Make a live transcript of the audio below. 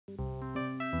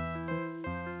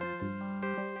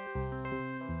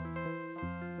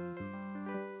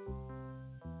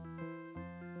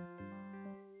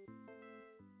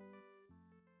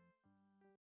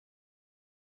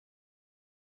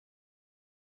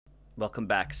Welcome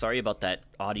back. Sorry about that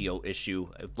audio issue.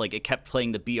 Like, it kept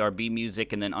playing the BRB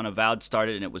music, and then Unavowed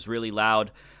started, and it was really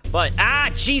loud. But,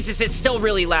 Jesus, it's still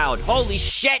really loud. Holy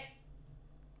shit!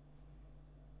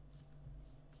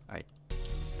 Alright.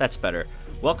 That's better.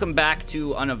 Welcome back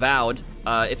to Unavowed.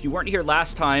 If you weren't here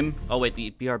last time... Oh, wait,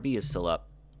 the BRB is still up.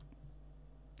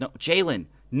 No, Jalen.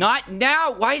 Not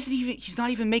now! Why is he even... He's not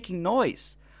even making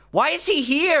noise. Why is he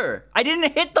here? I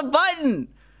didn't hit the button!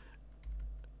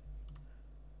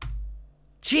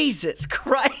 Jesus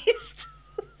Christ!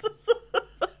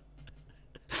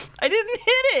 I didn't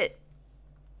hit it!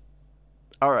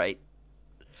 Alright.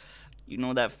 You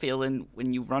know that feeling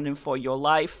when you're running for your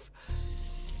life?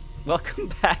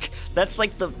 Welcome back. That's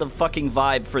like the fucking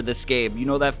vibe for this game. You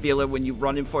know that feeling when you're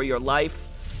running for your life?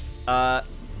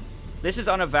 This is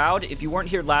Unavowed. If you weren't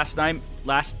here last time,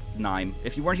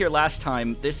 if you weren't here last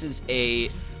time, this is a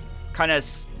kind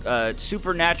of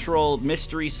supernatural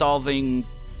mystery-solving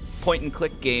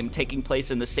point-and-click game taking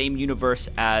place in the same universe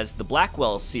as the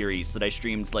Blackwell series that I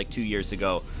streamed like 2 years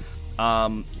ago.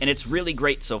 And it's really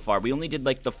great so far. We only did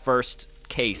like the first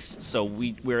case, so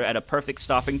we're at a perfect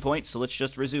stopping point, so let's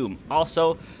just resume.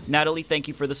 Also, Natalie, thank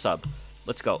you for the sub.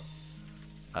 Let's go.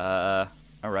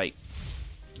 Alright.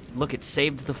 Look, it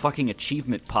saved the fucking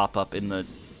achievement pop-up in the...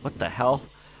 What the hell?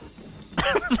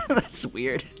 That's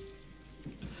weird.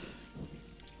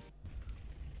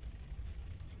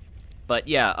 But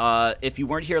yeah, if you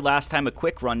weren't here last time, a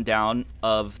quick rundown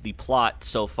of the plot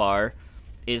so far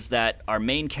is that our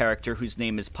main character, whose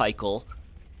name is Pikel,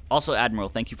 also Admiral,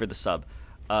 thank you for the sub,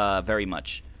 very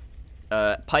much.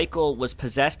 Pikel was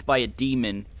possessed by a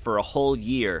demon for a whole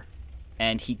year,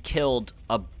 and he killed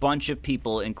a bunch of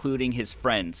people, including his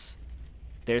friends.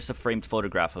 There's a framed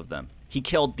photograph of them. He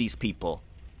killed these people.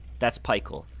 That's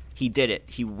Pikel. He did it.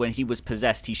 When he was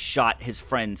possessed, he shot his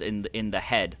friends in the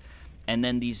head. And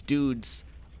then these dudes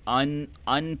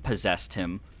unpossessed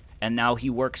him, and now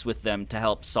he works with them to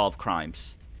help solve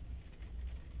crimes.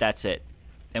 That's it.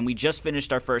 And we just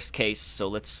finished our first case, so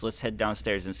let's head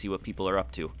downstairs and see what people are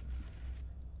up to.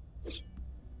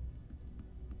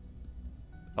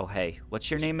 Oh, hey. What's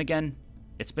your name again?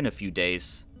 It's been a few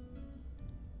days.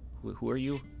 Who are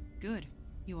you? Good.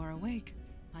 You are awake.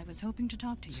 I was hoping to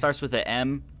talk to you. Starts with an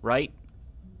M, right?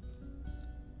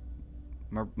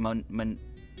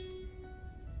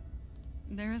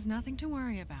 There is nothing to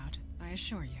worry about, I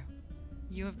assure you.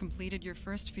 You have completed your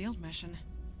first field mission.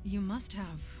 You must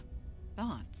have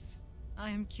thoughts. I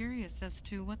am curious as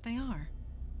to what they are.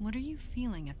 What are you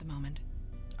feeling at the moment?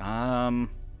 I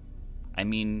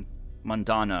mean,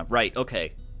 Mundana. Right,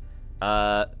 okay.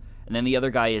 And then the other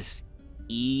guy is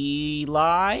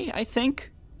Eli, I think?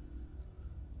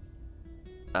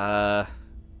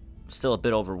 Still a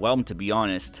bit overwhelmed, to be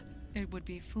honest. It would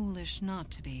be foolish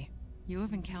not to be. You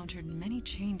have encountered many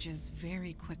changes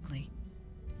very quickly.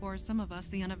 For some of us,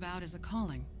 the Unavowed is a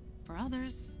calling. For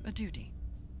others, a duty.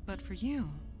 But for you,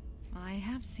 I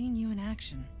have seen you in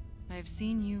action. I have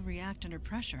seen you react under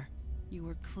pressure. You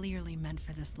were clearly meant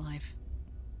for this life.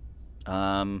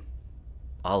 All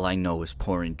I know is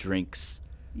pouring drinks.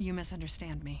 You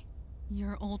misunderstand me.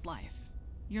 Your old life,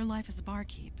 your life as a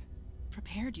barkeep,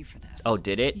 prepared you for this. Oh,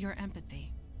 did it? Your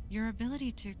empathy, your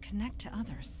ability to connect to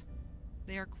others.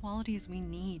 They are qualities we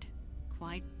need,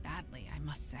 quite badly, I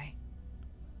must say.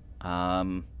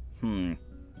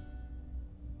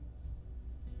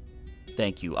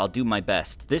 Thank you. I'll do my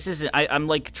best. This is... I'm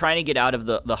like trying to get out of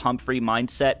the Humphrey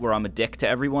mindset where I'm a dick to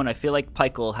everyone. I feel like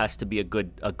Pikel has to be a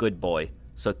good boy.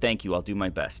 So thank you. I'll do my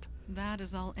best. That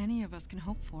is all any of us can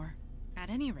hope for.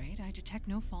 At any rate, I detect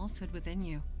no falsehood within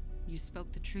you. You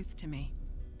spoke the truth to me.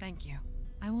 Thank you.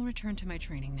 I will return to my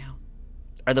training now.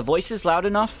 Are the voices loud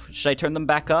enough? Should I turn them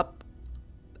back up?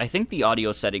 I think the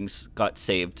audio settings got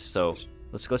saved, so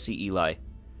let's go see Eli.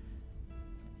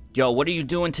 Yo, what are you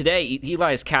doing today?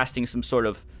 Eli is casting some sort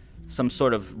of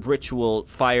ritual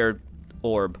fire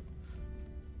orb.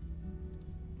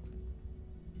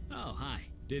 Oh, hi.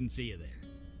 Didn't see you there.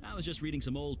 I was just reading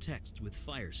some old texts with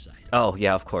Firesight. Oh,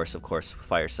 yeah, of course,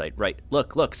 Firesight. Right.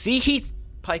 Look. See,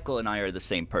 Pikel and I are the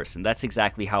same person. That's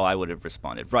exactly how I would have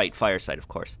responded. Right, Firesight, of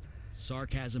course.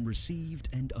 Sarcasm received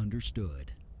and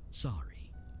understood. Sorry.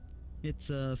 It's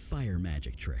a fire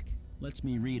magic trick. Lets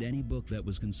me read any book that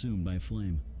was consumed by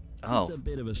flame. Oh. It's a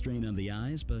bit of a strain on the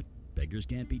eyes, but beggars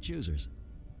can't be choosers.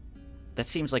 That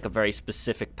seems like a very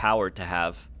specific power to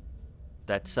have.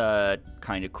 That's,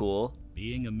 kind of cool.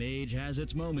 Being a mage has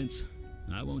its moments.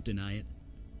 I won't deny it.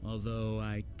 Although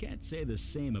I can't say the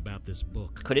same about this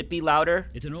book. Could it be louder?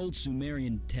 It's an old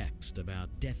Sumerian text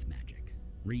about death magic.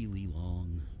 Really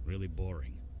long, really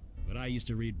boring. But I used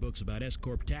to read books about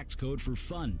S-Corp tax code for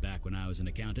fun back when I was an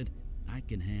accountant. I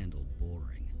can handle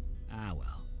boring. Ah,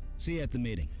 well. See you at the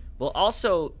meeting. Well,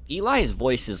 also, Eli's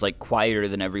voice is, like, quieter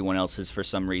than everyone else's for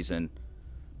some reason.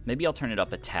 Maybe I'll turn it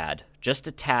up a tad. Just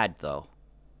a tad, though.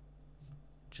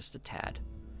 Just a tad.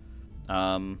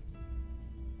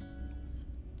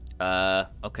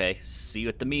 Okay. See you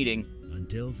at the meeting.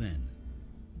 Until then.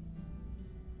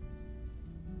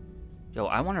 Yo,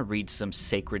 I want to read some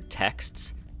sacred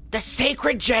texts. The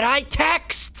sacred Jedi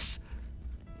texts!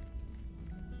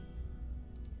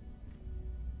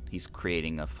 He's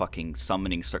creating a fucking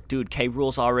summoning circle. Dude, K.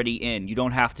 Rool's already in. You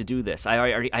don't have to do this. I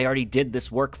already did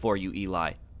this work for you,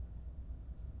 Eli.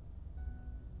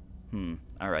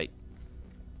 Alright.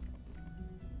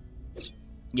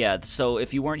 Yeah, so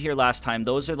if you weren't here last time,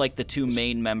 those are like the two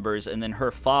main members, and then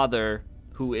her father,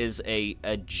 who is a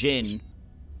Jinn,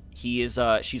 he is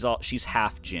she's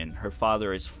half Jinn. Her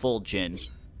father is full Jinn.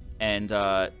 And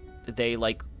they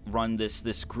like run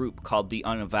this group called the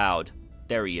Unavowed.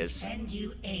 There he is. To send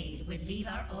you aid would leave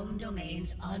our own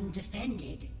domains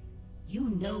undefended. You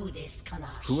know this,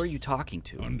 Kalash. Who are you talking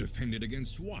to? Undefended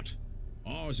against what?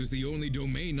 Ours is the only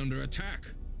domain under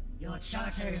attack. Your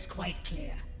charter is quite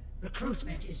clear.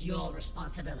 Recruitment is your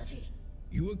responsibility.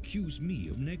 You accuse me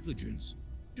of negligence.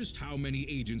 Just how many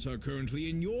agents are currently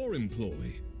in your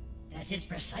employ? That is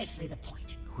precisely the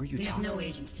point. Who are you We have talking no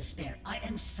agents to spare. I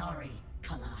am sorry,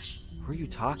 Kalash. Who are you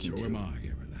talking So to? am I,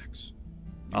 Aralax.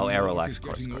 Oh, New York Aralax, is of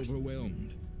course, getting of course.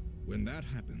 overwhelmed. When that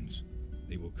happens,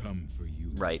 they will come for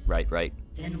you. Right.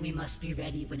 Then we must be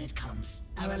ready when it comes.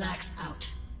 Aralax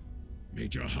out. May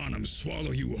Jahannam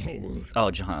swallow you whole. Oh,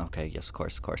 John. Okay, yes, of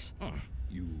course. Ah,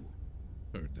 you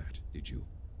heard that, did you?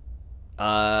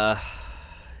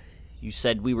 You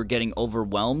said we were getting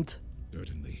overwhelmed?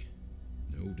 Certainly.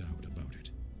 No doubt about it.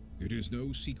 It is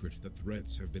no secret that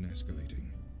threats have been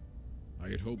escalating. I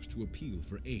had hoped to appeal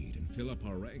for aid and fill up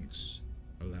our ranks.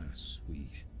 Alas, we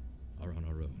are on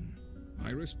our own. I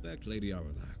respect Lady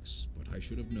Aralax, but I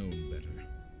should have known better.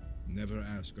 Never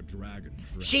ask a dragon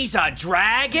for She's a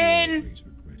dragon? I always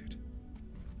regret it.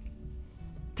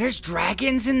 There's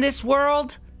dragons in this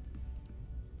world?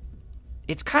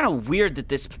 It's kind of weird that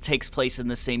this takes place in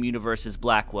the same universe as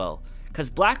Blackwell.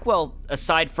 Because Blackwell,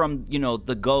 aside from, you know,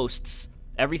 the ghosts,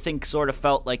 everything sort of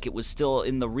felt like it was still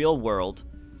in the real world.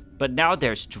 But now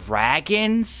there's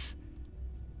dragons?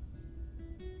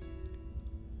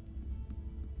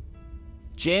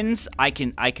 Jinns, I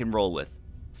can roll with.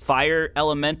 Fire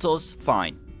elementals,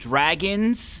 fine.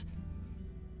 Dragons?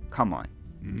 Come on.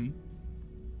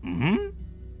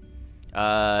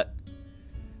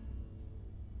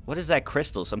 What is that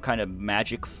crystal? Some kind of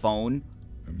magic phone?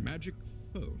 A magic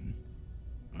phone?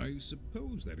 I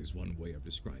suppose that is one way of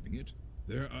describing it.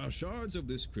 There are shards of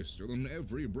this crystal in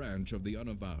every branch of the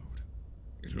Unavowed.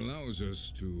 It allows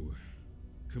us to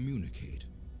communicate,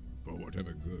 for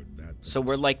whatever good that does. So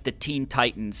we're like the Teen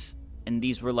Titans, and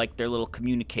these were like their little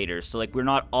communicators. So like we're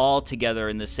not all together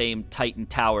in the same Titan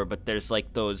tower, but there's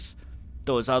like those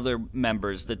other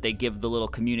members that they give the little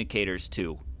communicators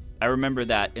to. I remember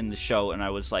that in the show, and I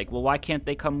was like, well, why can't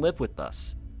they come live with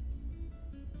us?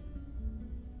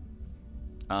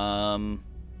 Can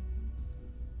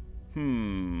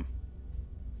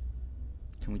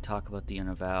we talk about the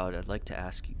Unavowed? I'd like to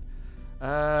ask you.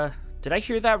 Did I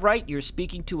hear that right? You're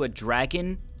speaking to a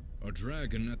dragon? A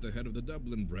dragon at the head of the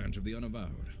Dublin branch of the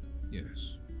Unavowed.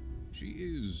 Yes. She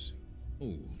is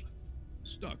old,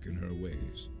 stuck in her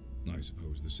ways. I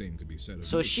suppose the same could be said of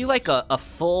So is you. she like a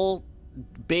full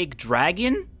big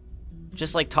dragon?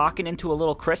 Just like talking into a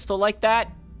little crystal like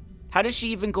that? How does she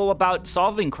even go about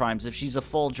solving crimes if she's a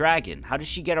full dragon? How does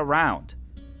she get around?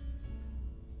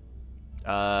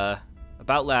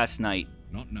 About last night.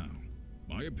 Not now.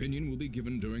 My opinion will be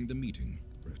given during the meeting.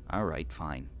 All right,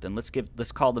 fine. Then let's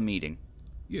call the meeting.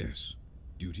 Yes,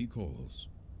 duty calls.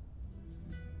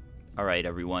 All right,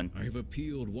 everyone. I have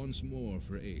appealed once more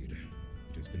for aid.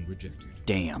 It has been rejected.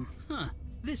 Damn. Huh.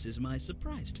 This is my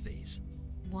surprised face.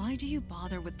 Why do you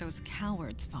bother with those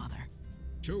cowards, Father?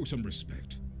 Show some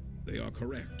respect. They are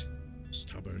correct.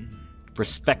 Stubborn.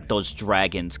 Respect those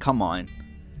dragons. Come on.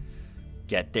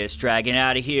 Get this dragon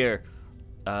out of here.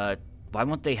 Why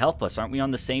won't they help us? Aren't we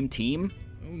on the same team?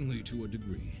 Only to a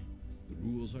degree. The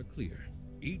rules are clear.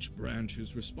 Each branch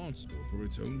is responsible for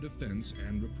its own defense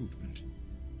and recruitment.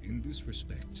 In this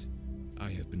respect,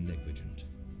 I have been negligent.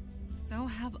 So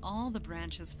have all the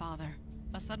branches, Father.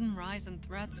 A sudden rise in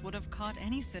threats would have caught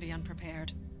any city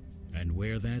unprepared. And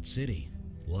we're that city.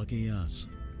 Lucky us.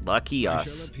 Lucky I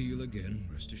us. shall appeal again,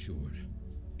 rest assured.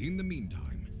 In the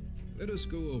meantime, let us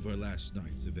go over last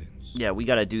night's events. Yeah, we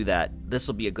gotta do that. This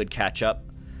will be a good catch-up.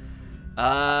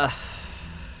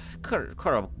 Could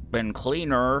have been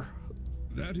cleaner.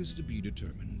 That is to be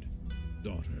determined.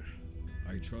 Daughter,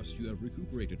 I trust you have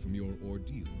recuperated from your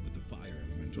ordeal with the fire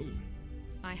elemental.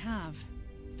 I have.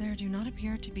 There do not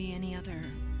appear to be any other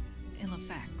ill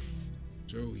effects.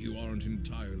 So you aren't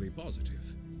entirely positive?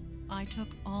 I took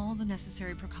all the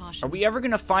necessary precautions. Are we ever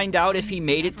gonna find out if he He's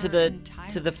made it to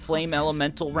never the flame entirely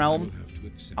elemental I realm? will have to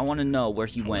accept I want to know where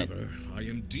he went. However, I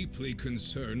am deeply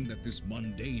concerned that this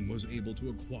mundane was able to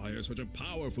acquire such a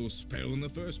powerful spell in the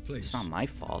first place. It's not my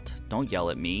fault. Don't yell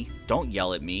at me. Don't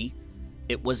yell at me.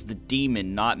 It was the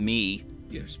demon, not me.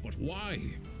 Yes, but why?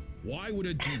 Why would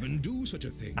a demon do such a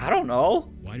thing? I don't know.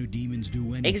 Why do demons do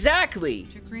anything? Exactly.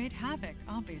 To create havoc,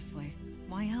 obviously.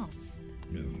 Why else?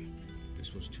 No,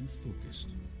 this was too focused,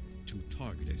 too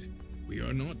targeted. We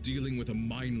are not dealing with a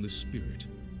mindless spirit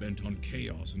bent on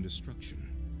chaos and destruction.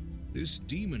 This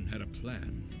demon had a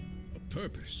plan, a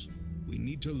purpose. We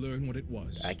need to learn what it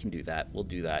was. I can do that. We'll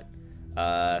do that.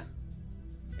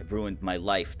 It ruined my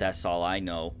life. That's all I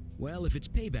know. Well, if it's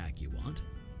payback you want,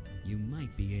 you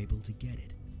might be able to get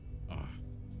it. Ah,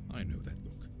 I know that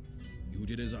look. You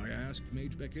did as I asked,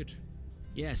 Mage Beckett?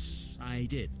 Yes, I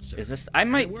did, sir. Is this? I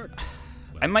might. It worked.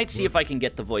 I might see if I can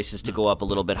get the voices to go up a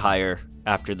little bit higher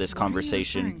after this What are you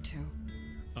conversation. referring to?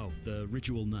 Oh, the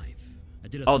ritual knife. I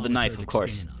did a Oh, the knife, of thaumaturgic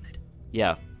course. scan on it.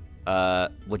 Yeah.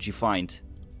 What'd you find?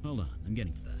 Hold on, I'm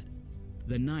getting to that.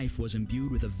 The knife was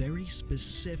imbued with a very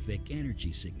specific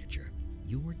energy signature.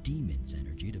 Your demon's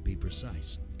energy, to be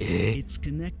precise. It's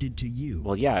connected to you.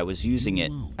 Well, yeah, I was using You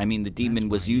it. alone. I mean, the demon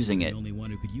That's was why you using were it. the only one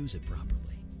who could use it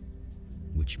properly.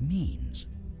 Which means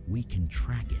we can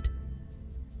track it.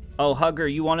 Oh, Hugger,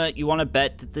 you wanna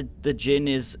bet that the djinn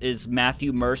is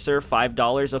Matthew Mercer?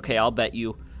 $5? Okay, I'll bet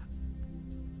you.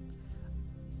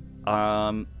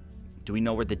 Do we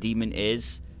know where the demon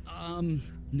is?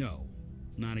 No,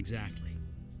 not exactly.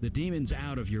 The demon's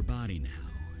out of your body now.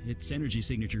 Its energy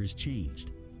signature has changed.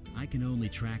 I can only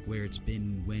track where it's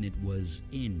been when it was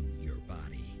in your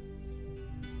body.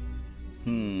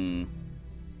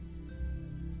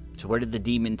 So where did the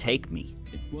demon take me?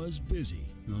 It was busy,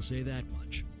 I'll say that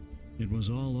much. It was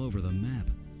all over the map.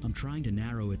 I'm trying to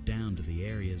narrow it down to the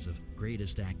areas of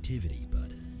greatest activity, but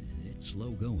it's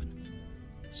slow going.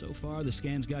 So far, the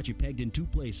scan's got you pegged in two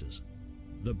places.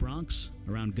 The Bronx,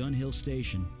 around Gun Hill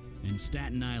Station, and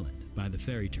Staten Island, by the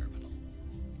ferry terminal.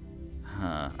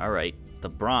 Huh, alright. The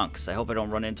Bronx. I hope I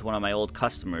don't run into one of my old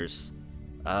customers.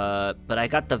 But I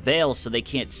got the veil so they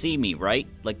can't see me, right?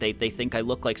 Like they think I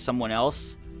look like someone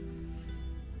else?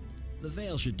 The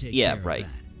veil should take Yeah, care of right.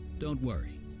 that. Don't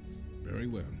worry. Very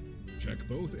well. Check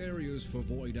both areas for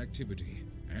void activity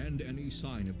and any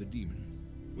sign of the demon.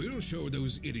 We'll show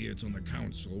those idiots on the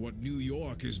council what New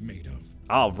York is made of.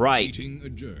 Alright. Meeting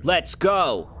adjourned. Let's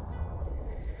go!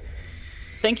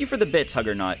 Thank you for the bits,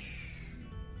 Huggernut.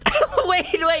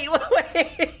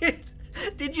 wait!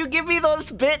 Did you give me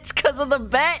those bits because of the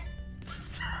bet?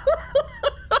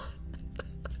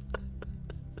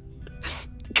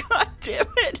 God damn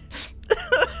it.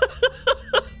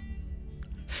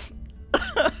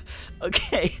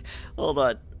 Okay, hold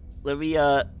on. Let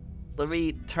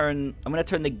me turn... I'm gonna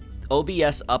turn the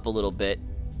OBS up a little bit,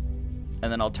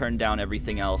 and then I'll turn down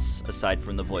everything else aside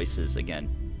from the voices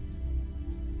again.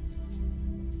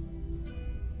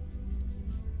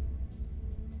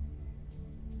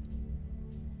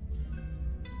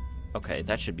 Okay,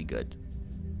 that should be good.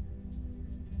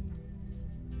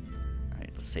 Alright,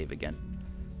 let's save again.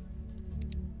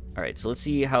 Alright, so let's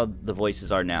see how the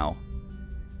voices are now.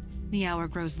 The hour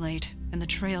grows late, and the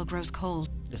trail grows cold.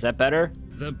 Is that better?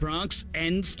 The Bronx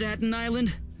and Staten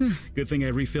Island? Good thing I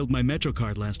refilled my Metro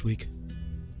card last week.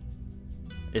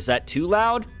 Is that too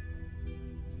loud?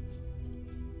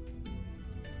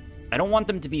 I don't want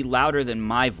them to be louder than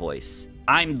my voice.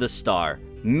 I'm the star.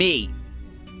 Me.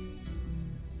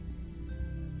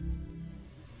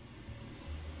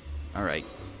 Alright.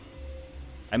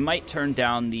 I might turn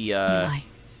down the, Eli,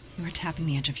 you are tapping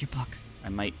the edge of your book. I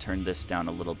might turn this down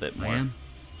a little bit more. I am?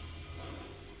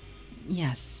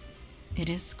 Yes, it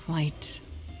is quite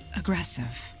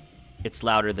aggressive. It's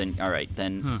louder than... Alright,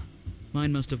 then... Huh.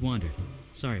 Mine must have wandered.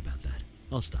 Sorry about that.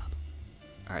 I'll stop.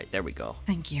 Alright, there we go.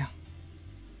 Thank you.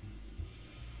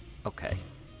 Okay.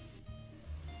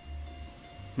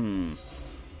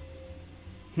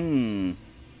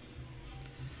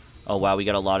 Oh, wow, we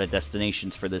got a lot of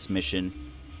destinations for this mission.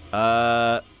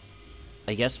 I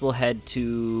guess we'll head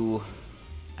to...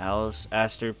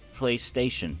 Astor Place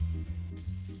Station.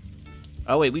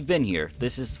 Oh, wait, we've been here.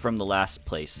 This is from the last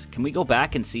place. Can we go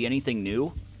back and see anything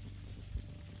new?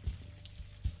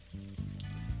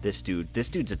 This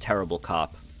dude's a terrible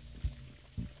cop.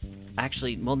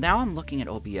 Actually, well, now I'm looking at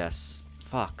OBS.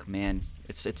 Fuck, man.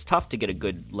 It's tough to get a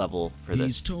good level for this.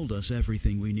 He's told us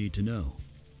everything we need to know.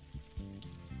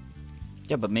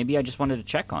 Yeah, but maybe I just wanted to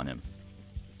check on him.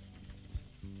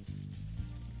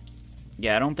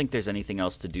 Yeah, I don't think there's anything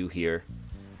else to do here.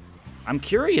 I'm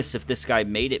curious if this guy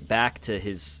made it back to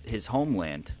his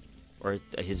homeland. Or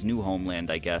his new homeland,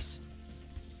 I guess.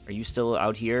 Are you still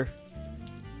out here?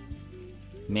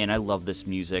 Man, I love this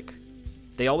music.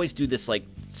 They always do this, like,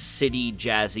 city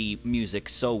jazzy music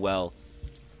so well.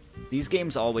 These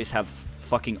games always have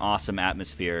fucking awesome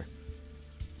atmosphere.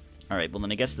 Alright, well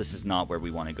then I guess this is not where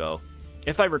we want to go.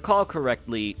 If I recall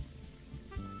correctly,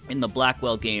 in the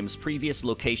Blackwell games, previous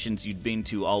locations you'd been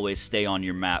to always stay on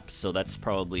your map, so that's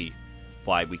probably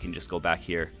why we can just go back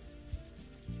here.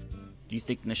 Do you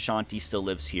think Nishanti still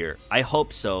lives here? I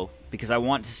hope so, because I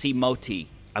want to see Moti.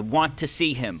 I want to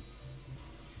see him.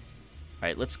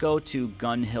 Alright, let's go to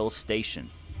Gun Hill Station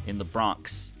in the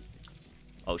Bronx.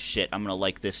 Oh shit, I'm gonna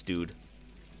like this dude.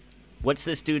 What's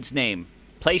this dude's name?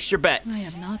 Place your bets.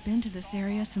 I have not been to this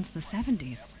area since the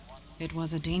 70s. It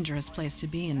was a dangerous place to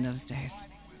be in those days.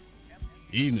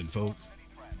 Evening, folks.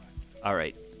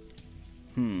 Alright.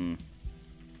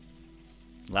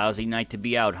 Lousy night to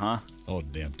be out, huh? Oh,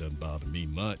 damn, doesn't bother me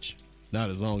much. Not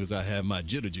as long as I have my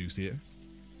jitter juice here.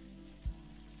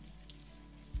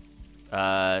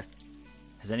 Has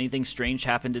anything strange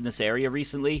happened in this area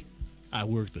recently? I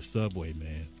work the subway,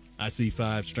 man. I see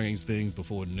 5 strange things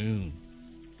before noon.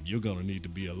 You're gonna need to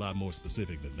be a lot more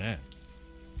specific than that.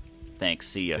 Thanks,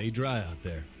 see ya. Stay dry out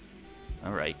there.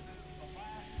 Alright.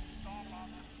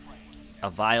 A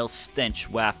vile stench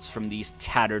wafts from these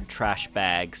tattered trash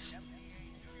bags.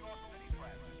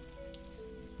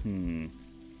 Then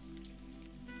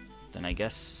I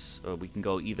guess we can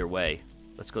go either way.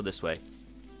 Let's go this way.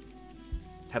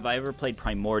 Have I ever played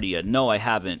Primordia? No, I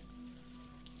haven't.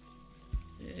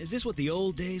 Is this what the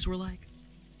old days were like?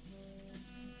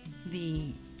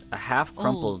 A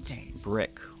half-crumpled days.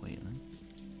 brick. Wait.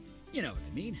 You know what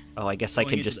I mean. Oh, I guess I Going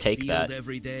can into just the take field that.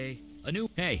 every day.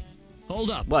 Hey,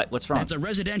 hold up. What? What's wrong? That's a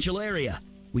residential area.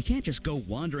 We can't just go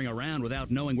wandering around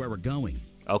without knowing where we're going.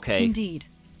 Okay. Indeed.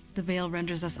 The veil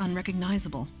renders us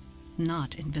unrecognizable,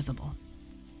 not invisible.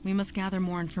 We must gather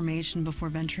more information before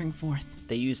venturing forth.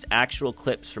 They used actual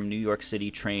clips from New York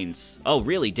City trains. Oh,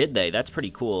 really? Did they? That's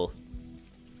pretty cool.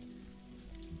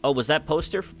 Oh, was that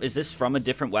poster? Is this from a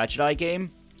different Watched Eye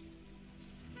game?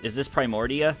 Is this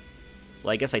Primordia?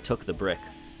 Well, I guess I took the brick.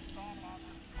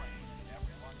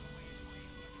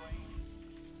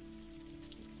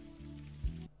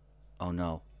 Oh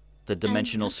no. The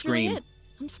dimensional That's screen. really it.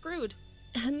 I'm screwed.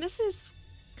 And this is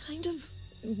kind of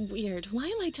weird. Why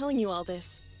am I telling you all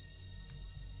this?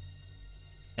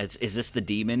 Is this the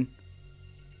demon?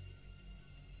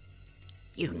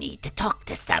 You need to talk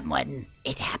to someone.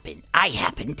 It happened. I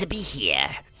happen to be here.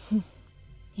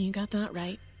 You got that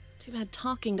right. Too bad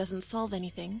talking doesn't solve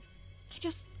anything. I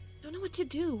just don't know what to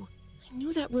do. I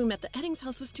knew that room at the Eddings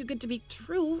house was too good to be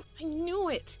true. I knew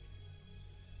it.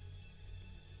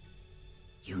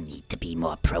 You need to be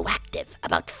more proactive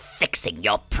about fixing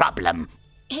your problem.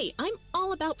 Hey, I'm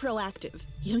all about proactive.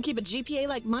 You don't keep a GPA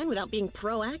like mine without being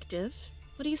proactive.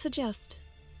 What do you suggest?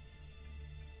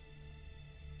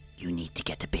 You need to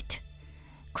get a bit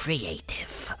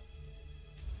creative.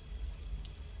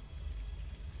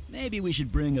 Maybe we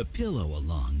should bring a pillow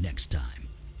along next time.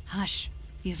 Hush.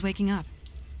 He's waking up.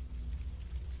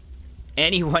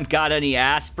 Anyone got any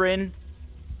aspirin?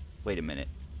 Wait a minute.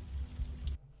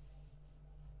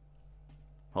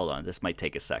 Hold on, this might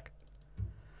take a sec.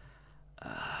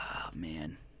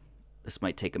 Man. This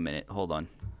might take a minute. Hold on.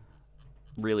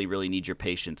 Really, really need your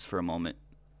patience for a moment.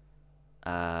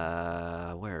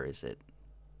 Where is it?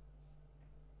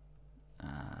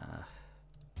 I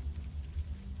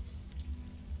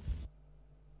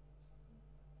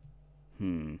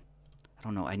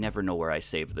don't know. I never know where I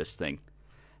save this thing.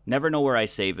 Never know where I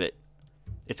save it.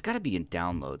 It's got to be in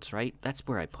downloads, right? That's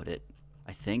where I put it,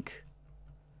 I think.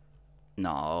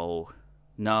 No.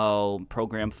 No.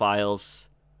 Program files.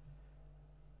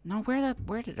 No,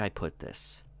 where did I put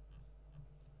this?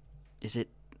 Is it?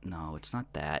 No, it's not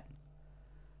that.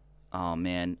 Oh,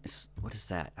 man. What is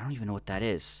that? I don't even know what that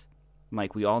is.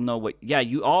 Mike, we all know what... Yeah,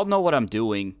 you all know what I'm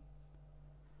doing.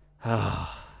 I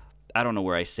don't know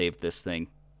where I saved this thing.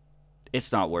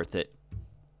 It's not worth it.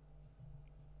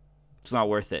 It's not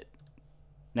worth it.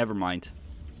 Never mind.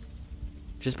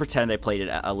 Just pretend I played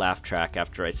a laugh track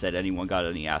after I said anyone got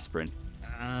any aspirin.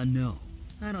 No.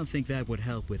 I don't think that would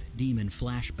help with demon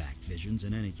flashback visions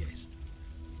in any case.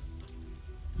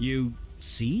 You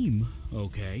seem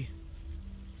okay.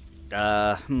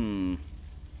 I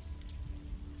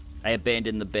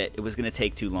abandoned the bit. It was going to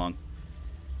take too long.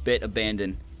 bit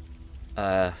abandoned.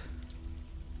 My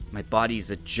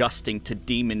body's adjusting to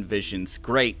demon visions.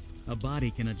 Great. A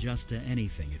body can adjust to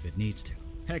anything if it needs to.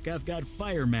 Heck, I've got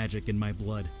fire magic in my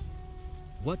blood.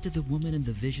 What did the woman in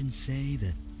the vision say?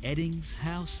 The Eddings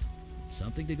house?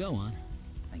 Something to go on.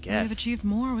 I guess. We've achieved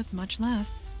more with much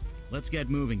less. Let's get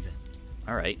moving then.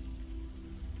 All right.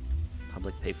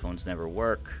 Public payphones never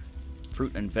work.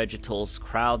 Fruit and vegetables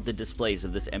crowd the displays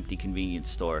of this empty convenience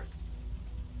store.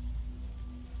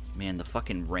 Man, the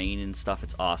fucking rain and stuff,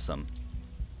 it's awesome.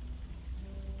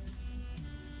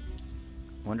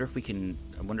 I wonder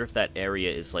if that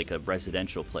area is like a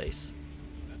residential place.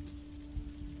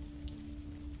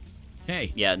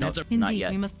 Hey, Yeah, no, that's not Indeed,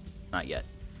 yet. we must. Not yet.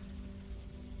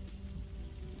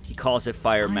 He calls it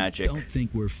fire magic. I don't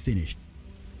think we're finished.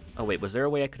 Oh wait, was there a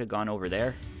way I could have gone over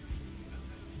there?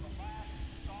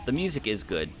 The music is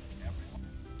good.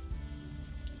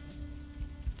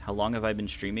 How long have I been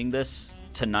streaming this?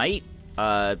 Tonight?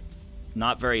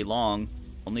 Not very long.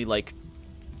 Only like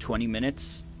 20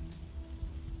 minutes.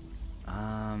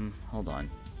 Hold on.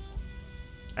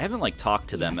 I haven't like talked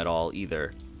to them Yes. at all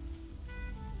either.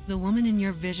 The woman in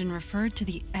your vision referred to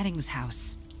the Eddings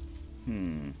house.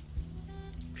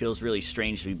 Feels really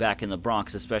strange to be back in the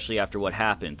Bronx, especially after what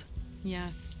happened.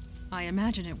 Yes, I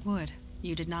imagine it would.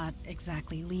 You did not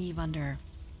exactly leave under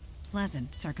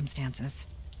pleasant circumstances.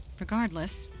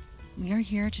 Regardless, we are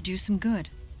here to do some good.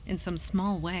 In some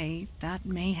small way, that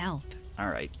may help.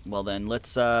 Alright, well then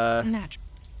let's Natural.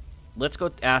 let's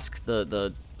go ask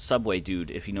the subway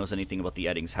dude if he knows anything about the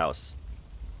Eddings house.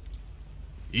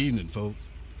 Evening, folks.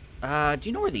 Do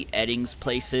you know where the Eddings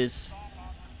place is?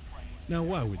 Now,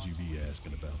 why would you be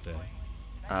asking about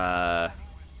that?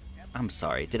 I'm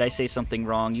sorry. Did I say something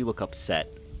wrong? You look upset.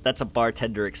 That's a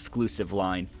bartender exclusive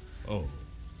line. Oh,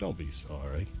 don't be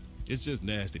sorry. It's just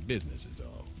nasty business is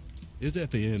all. It's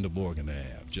at the end of Morgan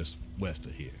Ave, just west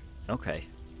of here. Okay.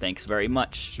 Thanks very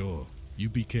much. Sure, you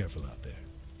be careful out there.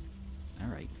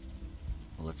 Alright.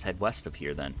 Well, let's head west of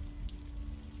here then.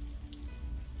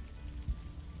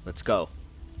 Let's go.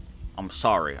 I'm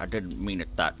sorry. I didn't mean it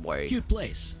that way. Cute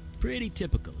place. Pretty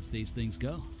typical as these things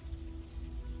go.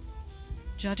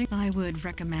 Judging, I would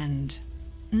recommend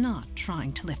not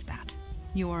trying to lift that.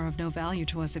 You are of no value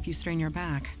to us if you strain your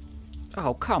back.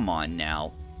 Oh, come on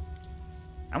now.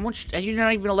 You're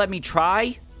not even gonna let me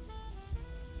try?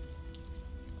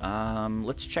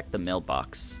 Let's check the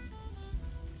mailbox.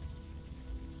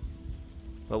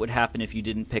 What would happen if you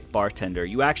didn't pick bartender?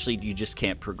 You just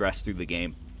can't progress through the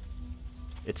game.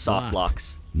 It soft Locked.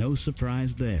 locks. No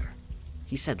surprise there.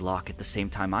 He said lock at the same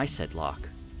time I said lock.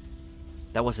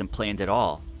 That wasn't planned at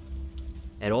all.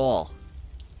 At all.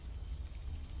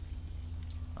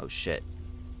 Oh shit.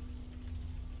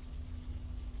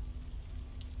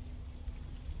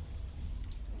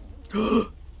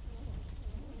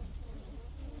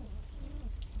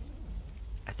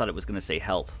 I thought it was gonna say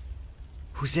help.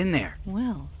 Who's in there?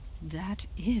 Well, that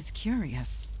is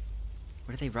curious.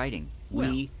 What are they writing? Well,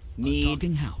 We a need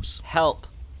talking house. help.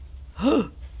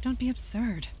 Don't be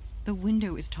absurd. The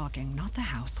window is talking, not the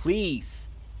house. Please.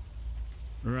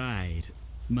 Right.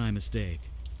 My mistake.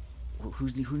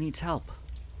 Who needs help?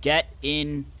 Get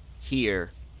in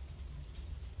here.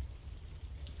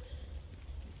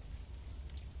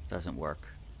 Doesn't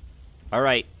work. All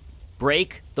right.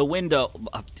 Break the window.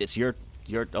 It's you're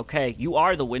okay. You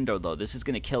are the window though. This is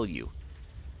going to kill you.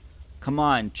 Come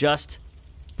on, just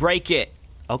break it.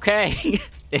 Okay?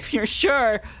 If you're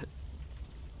sure.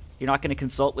 You're not going to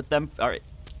consult with them. All right.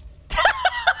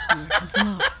 Hands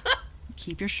up.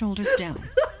 Keep your shoulders down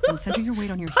and center your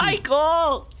weight on your heels.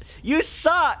 Michael, you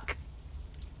suck.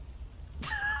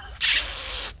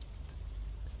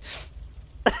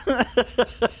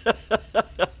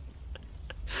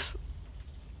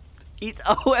 It's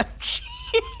OMG.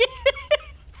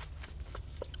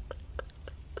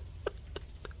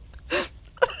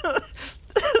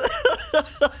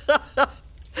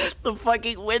 The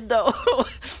fucking window.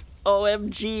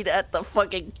 OMG'd at the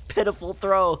fucking pitiful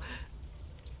throw.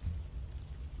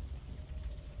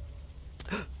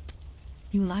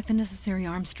 You lack the necessary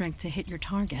arm strength to hit your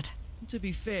target. To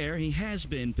be fair, he has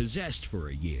been possessed for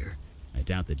a year. I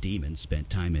doubt the demon spent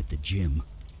time at the gym.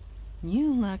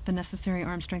 You lack the necessary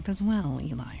arm strength as well,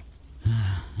 Eli.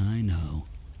 I know.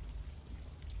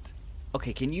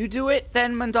 Okay, can you do it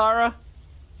then, Mandara?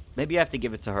 Maybe I have to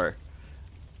give it to her.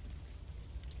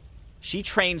 She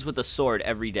trains with a sword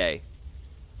every day.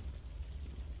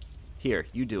 Here,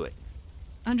 you do it.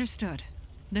 Understood.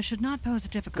 This should not pose a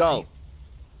difficulty. Go.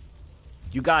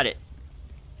 You got it.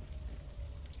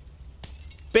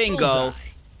 Bingo. Bullseye.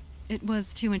 It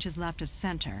was 2 inches left of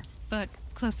center, but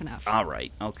close enough. All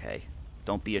right, okay.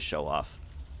 Don't be a show-off.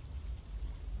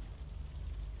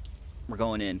 We're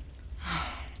going in.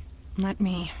 Let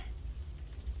me.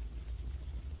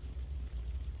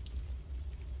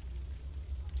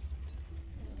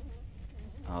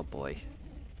 Oh boy.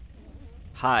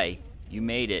 Hi, you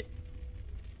made it.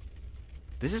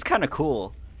 This is kind of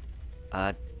cool.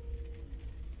 Oh,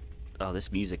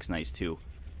 this music's nice too.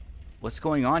 What's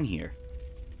going on here?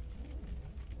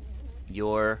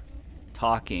 You're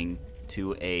talking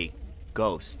to a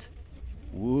ghost.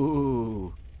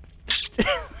 Woo.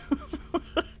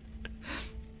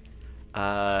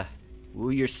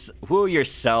 Woo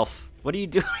yourself. What are you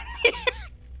doing here?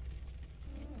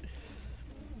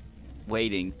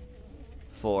 Waiting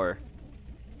for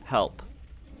help.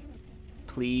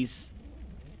 Please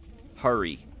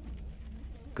hurry.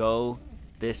 Go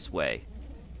this way.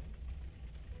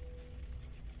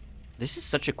 This is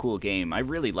such a cool game. I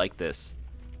really like this.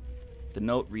 The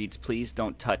note reads, please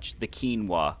don't touch the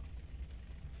quinoa.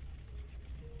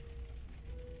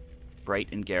 Bright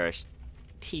and garish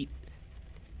tea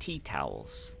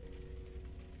towels.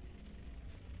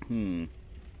 I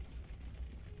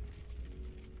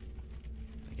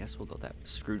guess we'll go that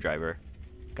screwdriver.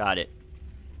 Got it.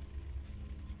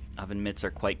 Oven mitts are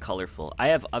quite colorful. I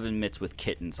have oven mitts with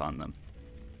kittens on them.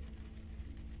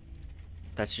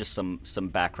 That's just some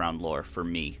background lore for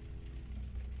me.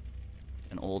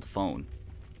 An old phone.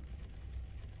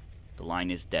 The line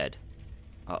is dead.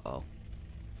 Uh-oh.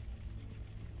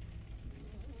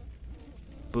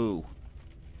 Boo.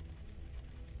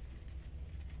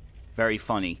 Very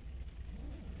funny.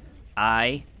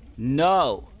 I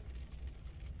know.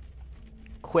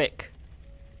 Quick.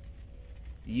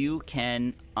 You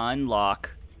can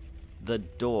unlock the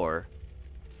door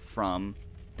from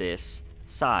this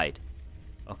side.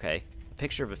 Okay. A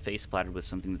picture of a face splattered with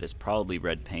something that is probably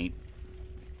red paint.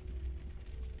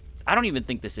 I don't even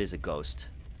think this is a ghost.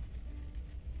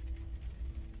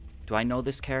 Do I know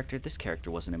this character? This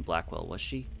character wasn't in Blackwell, was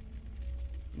she?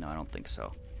 No, I don't think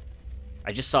so.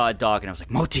 I just saw a dog and I was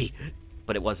like, Moti!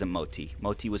 But it wasn't Moti.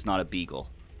 Moti was not a beagle.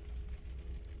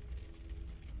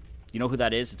 You know who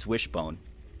that is? It's Wishbone.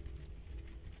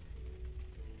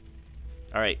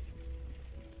 Alright.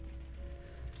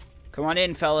 Come on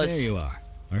in, fellas. There you are.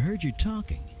 I heard you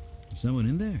talking. Is someone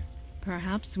in there?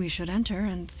 Perhaps we should enter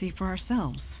and see for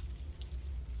ourselves.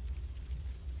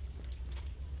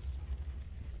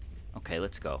 Okay,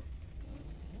 let's go.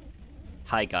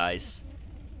 Hi, guys.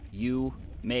 You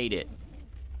made it.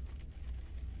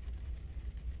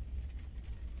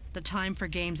 The time for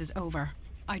games is over.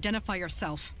 Identify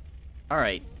yourself.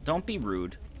 Alright, don't be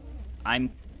rude.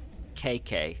 I'm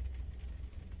KK.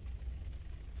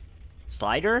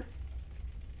 Slider?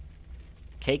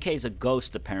 KK's a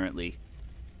ghost, apparently.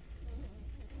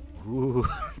 Ooh.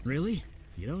 Really?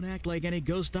 You don't act like any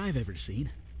ghost I've ever seen.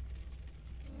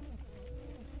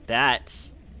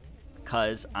 That's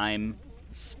 'cause I'm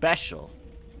special.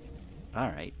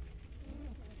 Alright.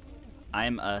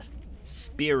 I'm a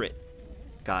spirit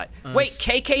guy. Wait,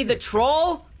 KK the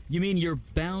troll? You mean you're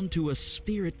bound to a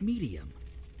spirit medium?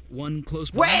 One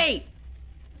close by? Wait!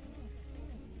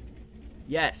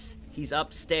 Yes, he's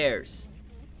upstairs.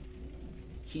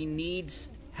 He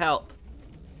needs help.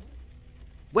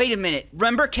 Wait a minute.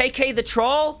 Remember KK the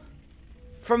troll?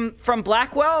 From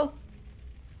Blackwell?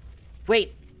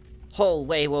 Wait.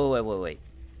 Wait.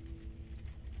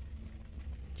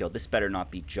 Yo, this better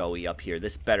not be Joey up here.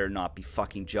 This better not be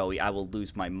fucking Joey. I will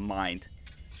lose my mind.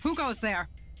 Who goes there?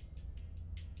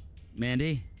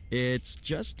 Mandy, it's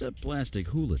just a plastic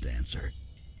hula dancer.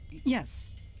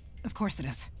 Yes, of course it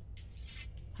is.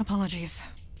 Apologies.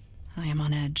 I am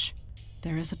on edge.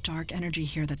 There is a dark energy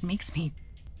here that makes me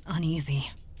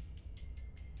uneasy.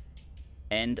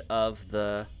 End of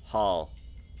the hall.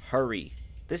 Hurry.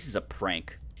 This is a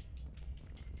prank.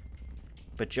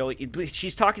 But Joey,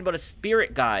 she's talking about a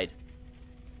spirit guide.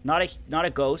 Not a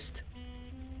ghost.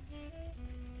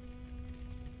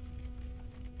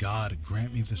 God,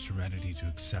 grant me the serenity to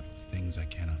accept the things I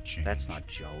cannot change. That's not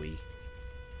Joey.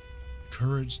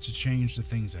 Courage to change the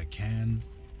things I can.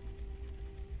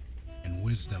 And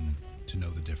wisdom to know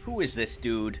the difference. Who is this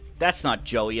dude? That's not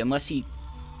Joey, unless he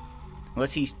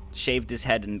shaved his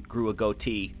head and grew a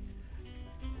goatee.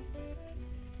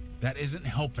 That isn't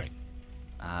helping.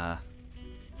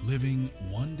 Living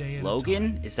one day at Logan?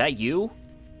 a time. Is that you?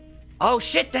 Oh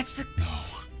shit, that's the...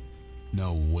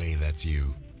 No way that's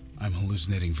you. I'm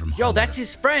hallucinating from Yo, Holler. that's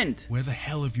his friend. Where the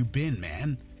hell have you been,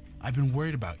 man? I've been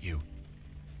worried about you.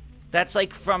 That's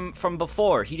like from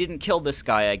before. He didn't kill this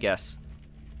guy, I guess.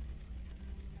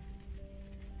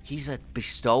 He's a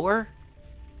bestower?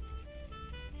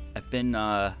 I've been,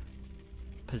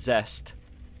 possessed.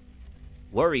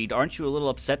 Worried? Aren't you a little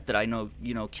upset that I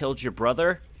killed your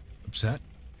brother? Upset?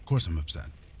 Of course I'm upset.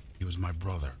 He was my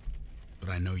brother. But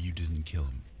I know you didn't kill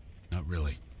him. Not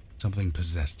really. Something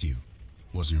possessed you.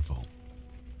 It wasn't your fault.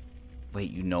 Wait,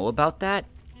 you know about that?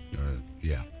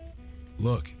 Yeah.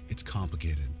 Look, it's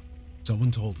complicated.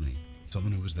 Someone told me.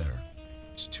 Someone who was there.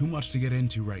 It's too much to get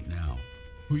into right now.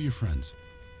 Who are your friends?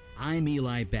 I'm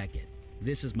Eli Beckett.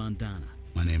 This is Montana.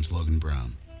 My name's Logan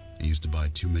Brown. I used to buy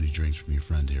too many drinks from your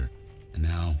friend here. And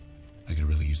now, I could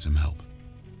really use some help.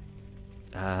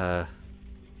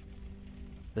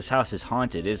 This house is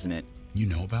haunted, isn't it? You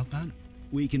know about that?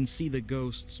 We can see the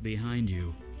ghosts behind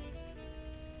you.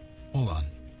 Hold on.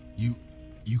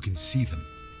 You can see them.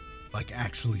 Like,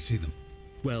 actually see them.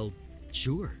 Well,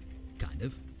 sure. Kind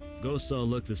of. Ghosts all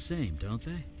look the same, don't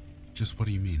they? Just what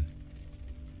do you mean?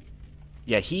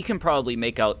 Yeah, he can probably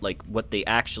make out, like, what they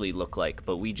actually look like,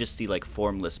 but we just see, like,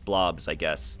 formless blobs, I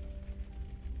guess.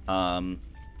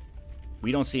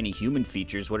 We don't see any human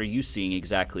features. What are you seeing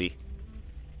exactly?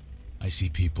 I see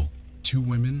people. 2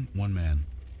 women, 1 man.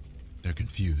 They're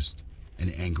confused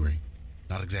and angry.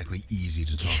 Not exactly easy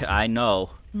to talk to. I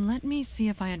know. Let me see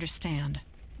if I understand.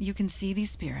 You can see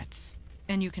these spirits,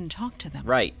 and you can talk to them.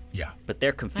 Right. Yeah. But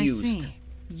they're confused. I see.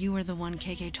 You are the one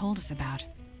KK told us about.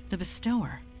 The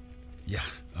bestower. Yeah,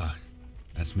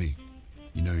 that's me.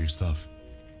 You know your stuff.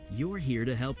 You're here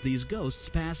to help these ghosts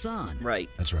pass on. Right.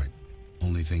 That's right.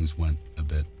 Only things went a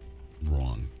bit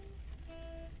wrong.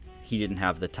 He didn't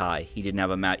have the tie. He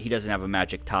doesn't have a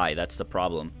magic tie. That's the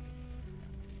problem.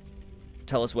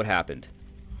 Tell us what happened.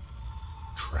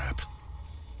 Crap.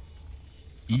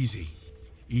 Easy.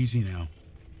 Easy now.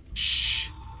 Shh.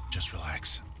 Just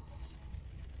relax.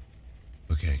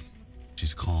 Okay.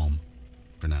 She's calm.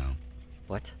 For now.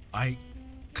 What? I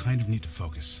kind of need to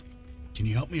focus. Can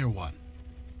you help me or what?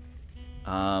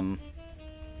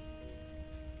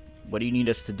 What do you need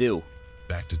us to do?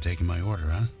 Back to taking my order,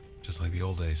 huh? Just like the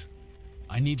old days.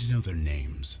 I need to know their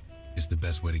names. It's the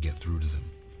best way to get through to them.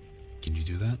 Can you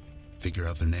do that? Figure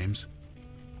out their names?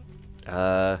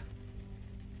 Can't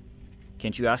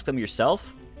you ask them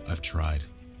yourself? I've tried.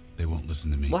 They won't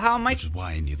listen to me. Well, how am I... Which is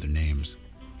why I need their names.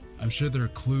 I'm sure there are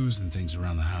clues and things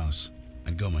around the house.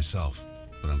 I'd go myself,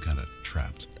 but I'm kind of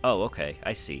trapped. Oh, okay.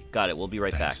 I see. Got it. We'll be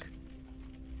right Thanks. back.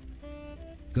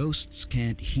 Ghosts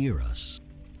can't hear us.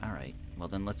 All right. Well,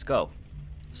 then let's go.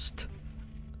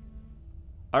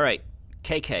 All right.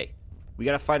 KK. We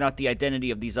gotta find out the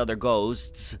identity of these other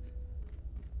ghosts.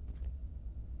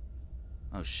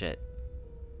 Oh, shit.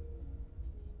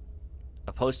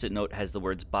 A post-it note has the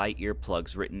words "buy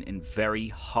earplugs" written in very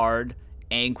hard,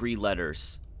 angry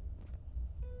letters.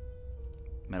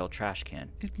 Metal trash can.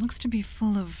 It looks to be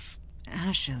full of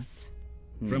ashes.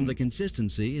 From the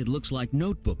consistency, it looks like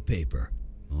notebook paper.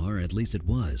 Or at least it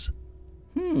was.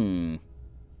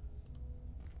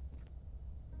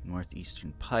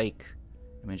 Northeastern Pike.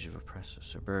 Image of oppressive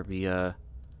suburbia.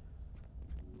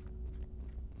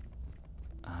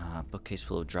 Bookcase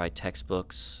full of dry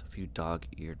textbooks. A few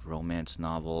dog-eared romance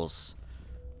novels.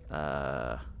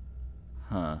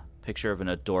 Picture of an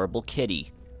adorable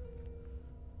kitty.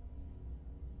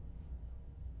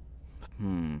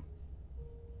 Can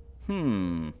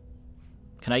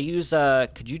I use,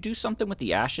 could you do something with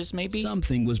the ashes, maybe?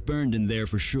 Something was burned in there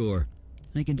for sure.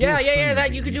 I can do Yeah, a yeah, fire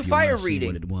that you could reading do if fire wanna see reading.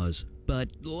 what it was, but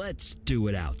let's do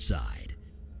it outside.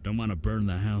 Don't want to burn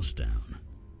the house down.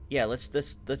 Yeah, let's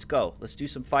go. Let's do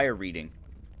some fire reading.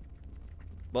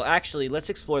 Well, actually, let's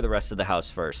explore the rest of the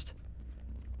house first.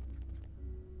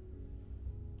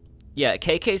 Yeah,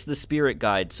 KK's the spirit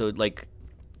guide, so, like,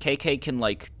 KK can,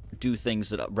 like, do things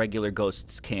that regular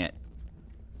ghosts can't.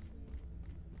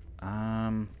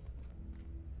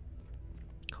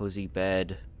 Cozy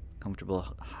bed,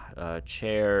 comfortable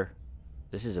chair.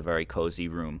 This is a very cozy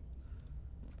room.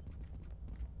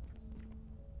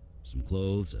 Some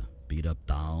clothes, a beat-up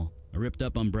doll, a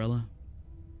ripped-up umbrella.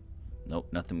 Nope,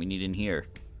 nothing we need in here.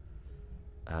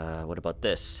 What about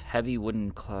this? Heavy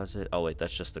wooden closet. Oh, wait,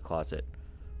 that's just the closet.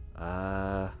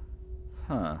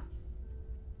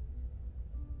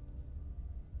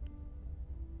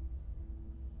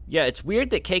 Yeah, it's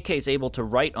weird that KK's able to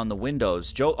write on the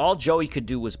windows. All Joey could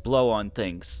do was blow on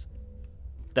things.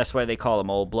 That's why they call him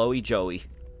Old Blowy Joey.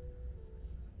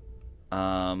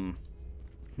 All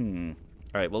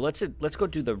right, well, let's go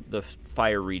do the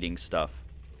fire reading stuff.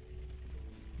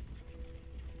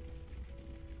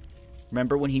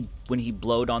 Remember when he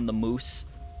blowed on the moose?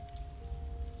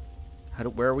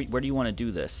 Where do you want to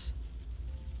do this?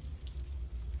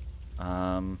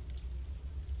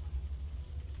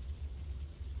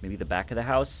 Maybe the back of the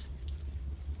house?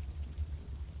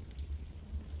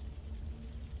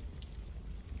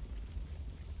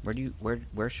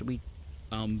 Where should we?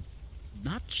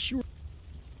 Not sure.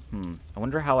 I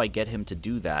wonder how I get him to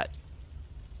do that.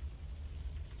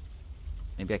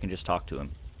 Maybe I can just talk to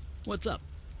him. What's up?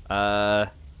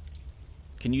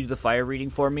 Can you do the fire reading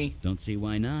for me? Don't see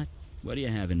why not. What do you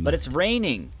have in mind? But it's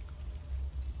raining.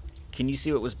 Can you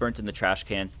see what was burnt in the trash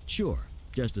can? Sure.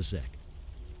 Just a sec.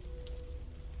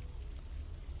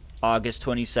 August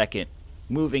 22nd.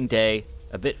 Moving day.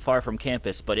 A bit far from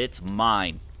campus, but it's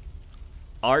mine.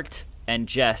 Art and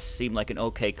Jess seem like an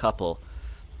okay couple.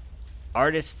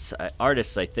 Artists,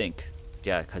 I think.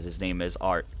 Yeah, because his name is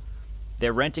Art.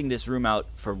 They're renting this room out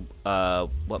for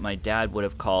what my dad would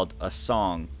have called a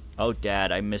song. Oh,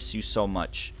 Dad, I miss you so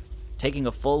much. Taking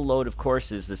a full load of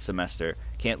courses this semester.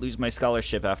 Can't lose my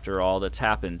scholarship after all that's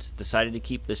happened. Decided to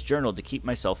keep this journal to keep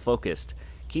myself focused.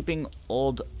 Keeping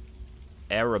old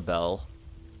Arabelle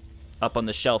up on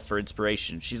the shelf for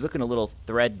inspiration. She's looking a little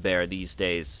threadbare these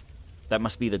days. That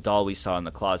must be the doll we saw in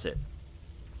the closet.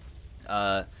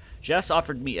 Jess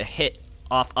offered me a hit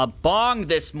off a bong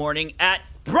this morning at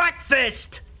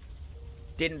breakfast!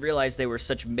 Didn't realize they were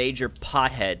such major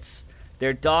potheads.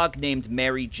 Their dog named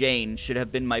Mary Jane should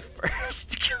have been my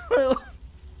first clue.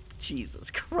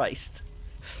 Jesus Christ.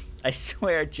 I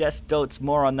swear Jess dotes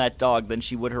more on that dog than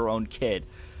she would her own kid.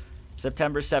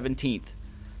 September 17th.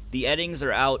 The Eddings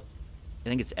are out. I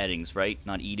think it's Eddings, right?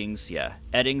 Not Eatings? Yeah.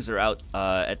 Eddings are out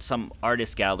at some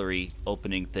artist gallery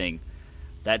opening thing.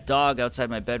 That dog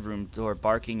outside my bedroom door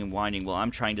barking and whining while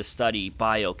I'm trying to study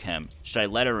biochem. Should I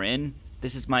let her in?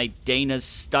 This is my Dana's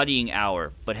studying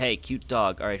hour. But hey, cute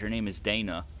dog. Alright, her name is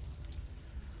Dana.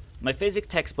 My physics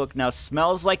textbook now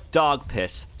smells like dog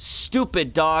piss.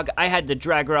 Stupid dog. I had to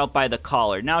drag her out by the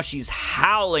collar. Now she's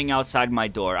howling outside my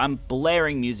door. I'm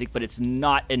blaring music, but it's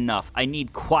not enough. I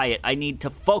need quiet. I need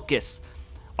to focus.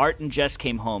 Art and Jess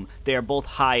came home. They are both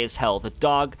high as hell. The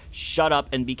dog shut up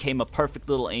and became a perfect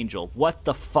little angel. What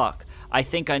the fuck? I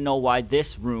think I know why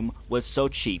this room was so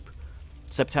cheap.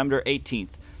 September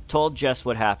 18th. Told Jess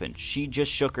what happened. She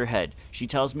just shook her head. She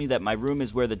tells me that my room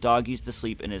is where the dog used to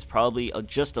sleep and is probably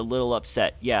just a little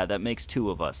upset. Yeah, that makes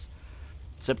two of us.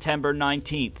 September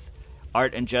 19th.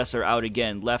 Art and Jess are out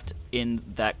again, left in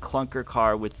that clunker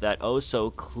car with that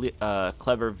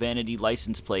clever vanity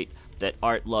license plate that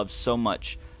Art loves so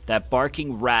much. That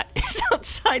barking rat is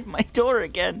outside my door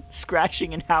again,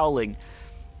 scratching and howling.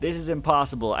 This is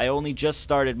impossible. I only just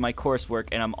started my coursework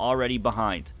and I'm already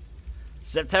behind.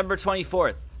 September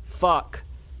 24th. Fuck.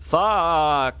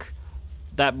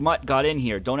 That mutt got in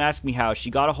here. Don't ask me how. She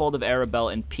got a hold of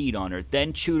Arabelle and peed on her,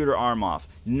 then chewed her arm off.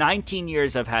 19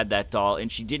 years I've had that doll,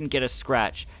 and she didn't get a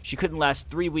scratch. She couldn't last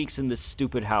 3 weeks in this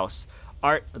stupid house.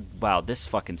 Art... Wow, this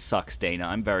fucking sucks, Dana.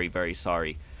 I'm very, very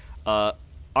sorry.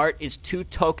 Art is too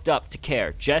toked up to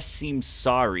care. Jess seems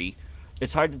sorry.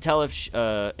 It's hard to tell if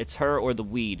it's her or the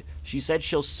weed. She said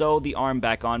she'll sew the arm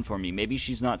back on for me. Maybe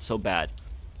she's not so bad.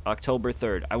 October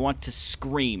 3rd. I want to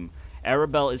scream.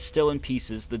 Arabelle is still in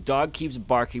pieces. The dog keeps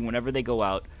barking whenever they go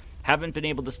out. Haven't been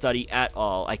able to study at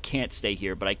all. I can't stay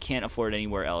here, but I can't afford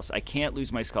anywhere else. I can't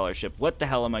lose my scholarship. What the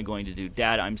hell am I going to do?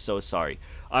 Dad, I'm so sorry.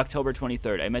 October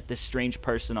 23rd. I met this strange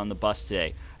person on the bus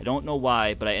today. I don't know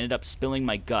why, but I ended up spilling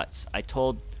my guts. I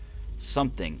told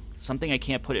something I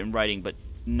can't put it in writing, but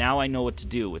now I know what to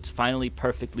do. It's finally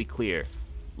perfectly clear.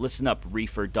 Listen up,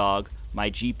 reefer dog. My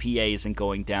GPA isn't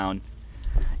going down.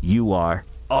 You are.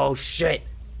 Oh shit!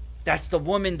 That's the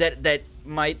woman that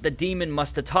the demon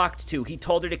must have talked to. He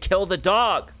told her to kill the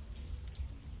dog.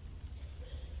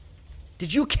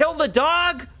 Did you kill the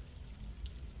dog?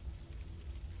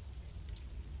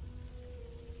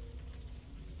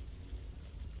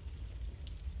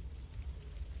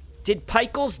 Did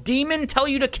Pikel's demon tell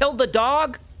you to kill the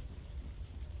dog?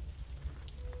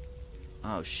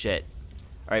 Oh shit.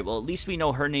 Alright, well at least we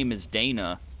know her name is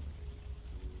Dana.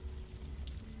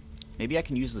 Maybe I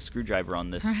can use the screwdriver on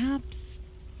this. Perhaps.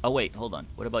 Oh wait, hold on.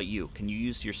 What about you? Can you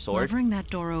use your sword? Levering that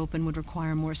door open would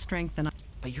require more strength than I...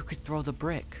 But you could throw the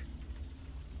brick.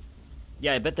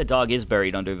 Yeah, I bet the dog is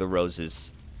buried under the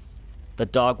roses. The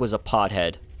dog was a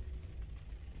pothead.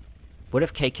 What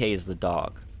if KK is the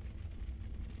dog?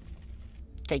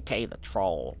 KK the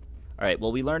troll. Alright,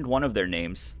 well we learned one of their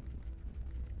names.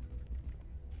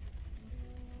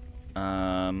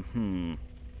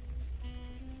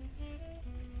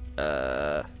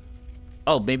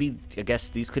 Oh, maybe, I guess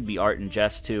these could be Art and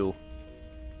Jess, too.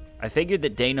 I figured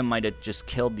that Dana might have just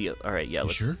killed the... Alright, yeah,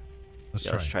 let's... Sure?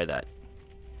 Let's try that.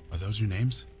 Are those your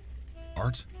names?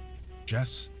 Art?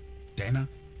 Jess? Dana?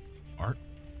 Art?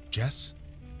 Jess?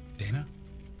 Dana?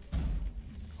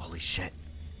 Holy shit.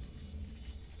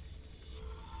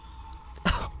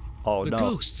 Oh, the no.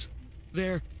 ghosts.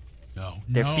 They're No,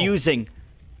 They're no. fusing.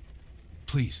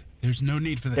 Please, there's no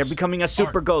need for this. They're becoming a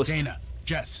super Art, ghost. Dana,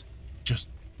 Jess, just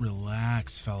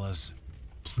relax, fellas.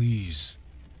 Please,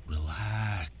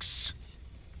 relax.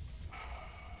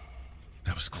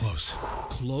 That was close.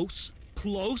 Close?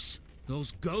 Close?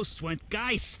 Those ghosts went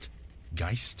geist.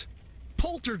 Geist?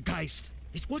 Poltergeist.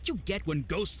 It's what you get when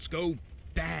ghosts go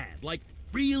bad. Like,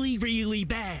 really, really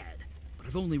bad. But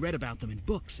I've only read about them in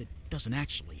books. It doesn't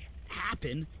actually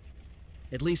happen.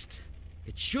 At least,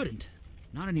 it shouldn't.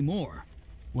 Not anymore.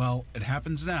 Well, it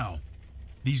happens now.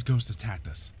 These ghosts attacked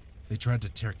us. They tried to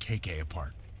tear KK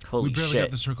apart. Holy we barely shit.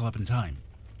 got the circle up in time.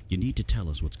 You need to tell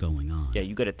us what's going on. Yeah,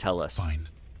 you gotta tell us. Fine.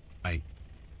 I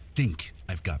think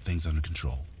I've got things under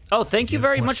control. Oh, thank If you have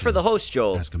very much for the questions, host,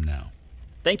 Joel. Ask him now.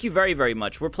 Thank you very, very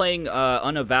much. We're playing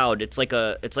Unavowed. It's like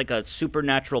a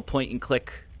supernatural point and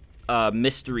click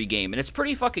mystery game, and it's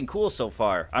pretty fucking cool so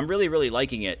far. I'm really, really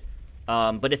liking it.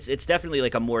 But it's definitely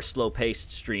like a more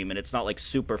slow-paced stream, and it's not like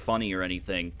super funny or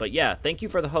anything. But yeah, thank you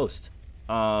for the host.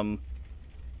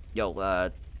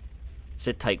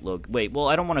 Sit tight, Log. Wait, well,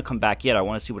 I don't want to come back yet. I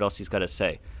want to see what else he's got to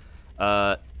say.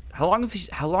 How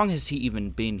long has he even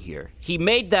been here? He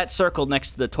made that circle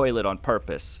next to the toilet on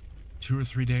purpose. 2 or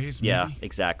 3 days, maybe? Yeah,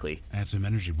 exactly. I had some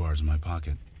energy bars in my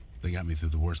pocket. They got me through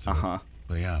the worst of it.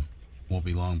 But yeah, won't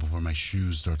be long before my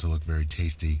shoes start to look very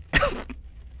tasty.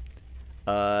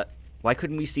 Why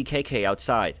couldn't we see KK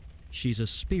outside? She's a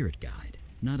spirit guide,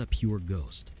 not a pure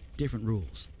ghost. Different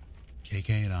rules. KK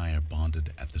and I are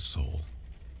bonded at the soul.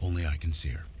 Only I can see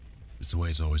her. It's the way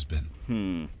it's always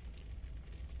been.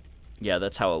 Yeah,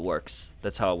 that's how it works.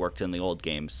 That's how it worked in the old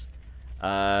games.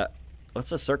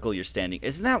 What's the circle you're standing?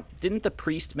 Didn't the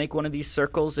priest make one of these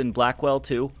circles in Blackwell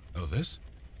too? Oh, this?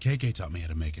 KK taught me how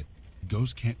to make it.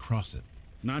 Ghosts can't cross it.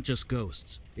 Not just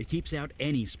ghosts. It keeps out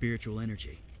any spiritual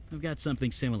energy. I've got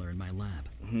something similar in my lab.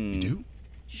 You do?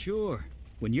 Sure.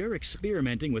 When you're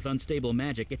experimenting with unstable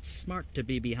magic, it's smart to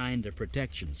be behind a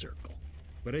protection circle.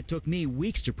 But it took me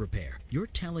weeks to prepare. You're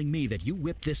telling me that you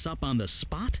whipped this up on the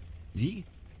spot? Me?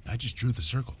 I just drew the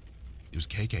circle. It was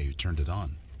KK who turned it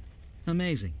on.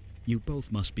 Amazing. You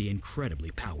both must be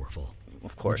incredibly powerful.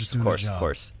 Of We're course, just of doing course, a job, of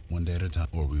course. one day at a time.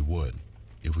 Or we would,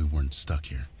 if we weren't stuck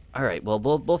here. All right, well,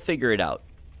 we'll figure it out.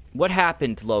 What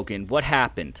happened, Logan? What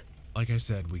happened? Like I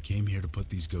said, we came here to put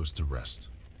these ghosts to rest.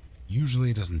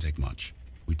 Usually it doesn't take much.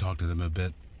 We talk to them a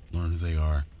bit, learn who they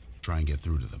are, try and get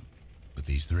through to them. But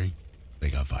these three, they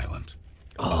got violent.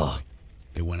 Oh.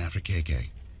 They went after KK,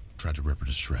 tried to rip her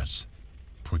to shreds.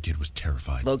 Poor kid was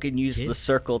terrified. Logan used the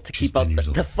circle to She's keep up 10 years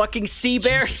the old. fucking sea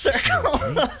bear Jesus, is she circle.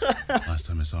 okay? Last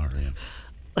time I saw her, yeah.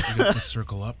 We got the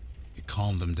circle up. It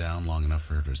calmed them down long enough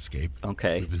for her to escape.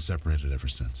 Okay. We've been separated ever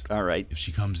since. All right. If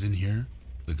she comes in here,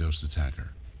 the ghosts attack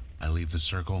her. I leave the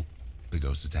circle, the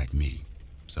ghosts attack me.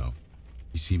 So,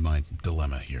 you see my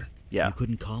dilemma here. Yeah. You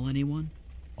couldn't call anyone?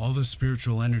 All the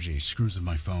spiritual energy screws with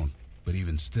my phone. But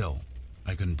even still,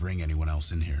 I couldn't bring anyone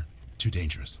else in here. Too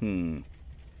dangerous.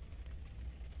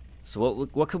 So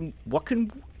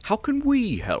how can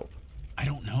we help? I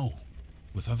don't know.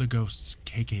 With other ghosts,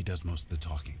 KK does most of the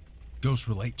talking. Ghosts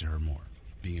relate to her more,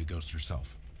 being a ghost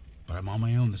herself. But I'm on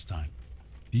my own this time.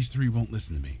 These three won't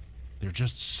listen to me. They're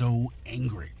just so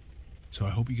angry. So I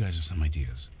hope you guys have some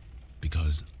ideas.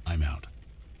 Because I'm out.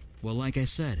 Well, like I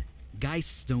said,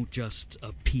 geists don't just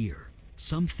appear.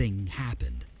 Something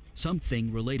happened.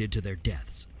 Something related to their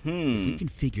deaths. If we can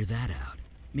figure that out,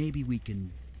 maybe we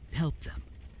can help them.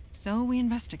 So we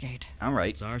investigate. All right.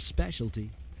 It's our specialty.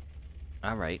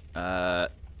 All right. How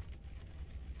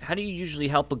do you usually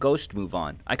help a ghost move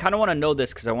on? I kind of want to know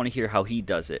this because I want to hear how he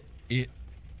does it. It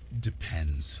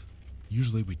depends.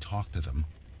 Usually we talk to them,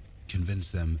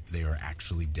 convince them they are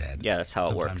actually dead. Yeah, that's how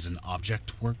it works. Sometimes an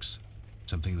object works,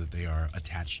 something that they are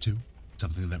attached to,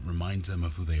 something that reminds them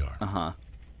of who they are.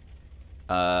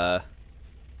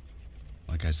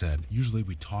 Like I said, usually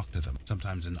we talk to them.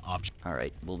 Sometimes an object. All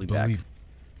right, we'll be back.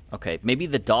 Okay, maybe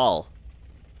the doll.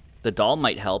 The doll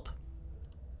might help.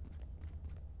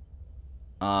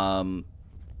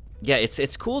 Yeah,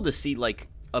 it's cool to see like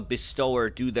a bestower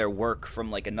do their work from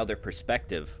like another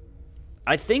perspective.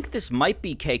 I think this might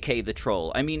be KK the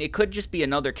troll. I mean, it could just be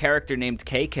another character named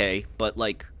KK, but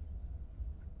like,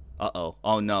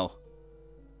 oh no.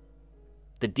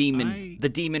 The demon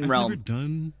realm. I've never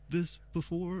done this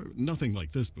before. Nothing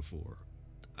like this before.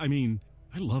 I mean,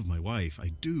 I love my wife.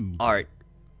 I do. Art.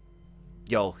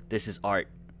 Yo, this is Art.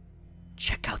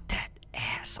 Check out that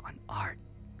ass on Art.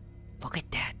 Look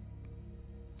at that.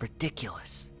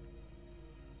 Ridiculous.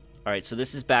 Alright, so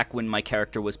this is back when my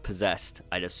character was possessed,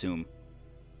 I'd assume.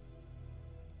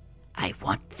 I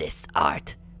want this,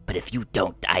 Art. But if you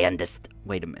don't, I understand.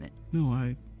 Wait a minute.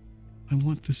 No, I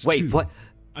want this Wait, too. what?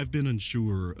 I've been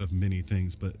unsure of many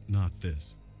things, but not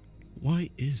this. Why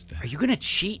is that? Are you gonna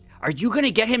cheat? Are you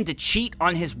gonna get him to cheat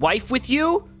on his wife with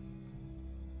you?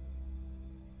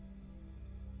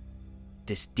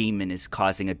 This demon is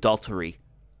causing adultery.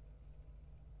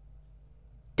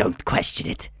 Don't question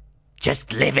it.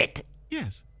 Just live it.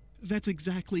 Yes, that's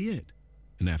exactly it.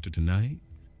 And after tonight,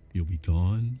 you'll be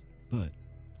gone, but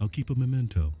I'll keep a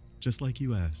memento, just like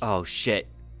you asked. Oh, shit.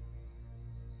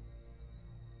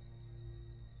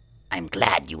 I'm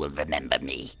glad you will remember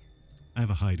me. I have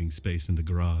a hiding space in the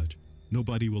garage.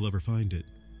 Nobody will ever find it.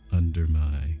 Under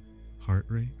my heart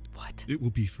rate. What? It will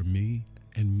be for me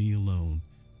and me alone.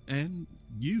 And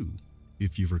you,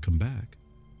 if you ever come back.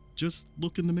 Just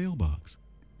look in the mailbox.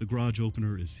 The garage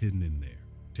opener is hidden in there,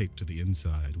 taped to the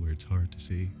inside where it's hard to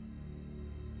see.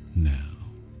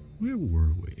 Now, where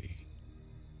were we?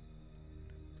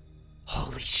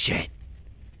 Holy shit.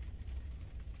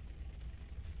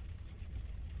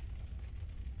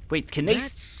 Wait, can they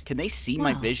see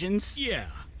my visions? Yeah.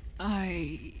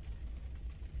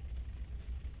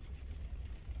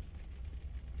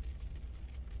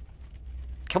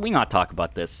 Can we not talk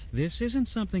about this? This isn't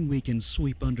something we can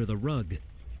sweep under the rug.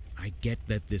 I get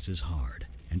that this is hard,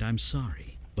 and I'm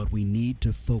sorry, but we need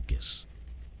to focus.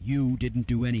 You didn't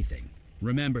do anything.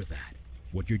 Remember that.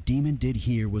 What your demon did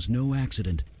here was no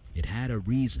accident. It had a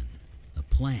reason, a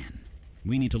plan.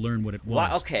 We need to learn what it was.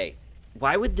 Why, okay,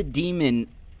 why would the demon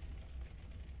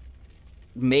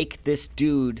make this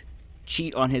dude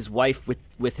cheat on his wife with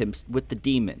the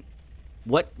demon?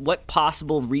 What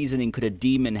possible reasoning could a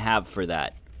demon have for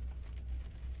that?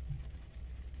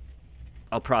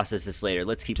 I'll process this later.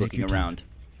 Let's keep looking around.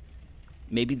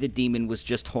 Maybe the demon was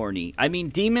just horny. I mean,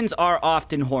 demons are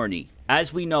often horny.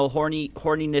 As we know,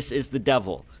 horniness is the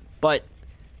devil. But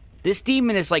this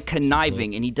demon is like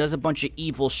conniving, and he does a bunch of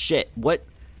evil shit. What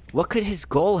could his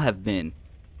goal have been?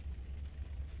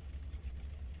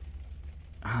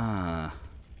 Oh,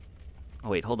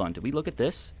 wait, hold on. Did we look at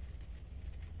this?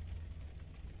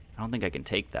 I don't think I can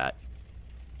take that.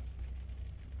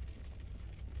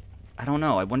 I don't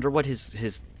know. I wonder what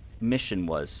his mission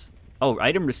was. Oh,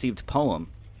 item received poem.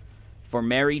 For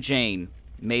Mary Jane,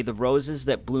 may the roses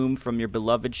that bloom from your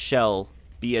beloved shell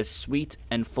be as sweet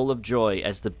and full of joy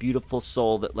as the beautiful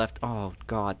soul that left... Oh,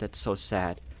 God, that's so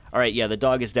sad. All right, yeah, the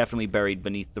dog is definitely buried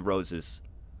beneath the roses.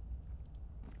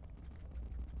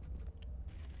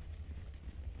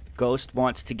 Ghost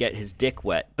wants to get his dick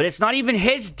wet. But it's not even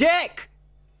his dick!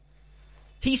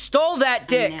 He stole that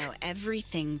dick! I know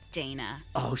everything, Dana.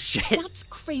 Oh, shit. That's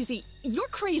crazy. You're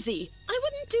crazy. I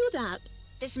wouldn't do that.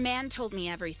 This man told me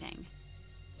everything.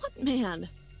 What man?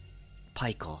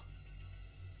 Pikel.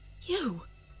 You.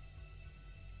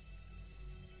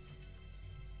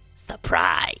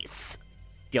 Surprise.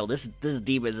 Yo, this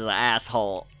demon is an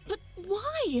asshole. But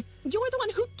why? You're the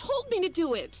one who told me to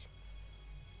do it.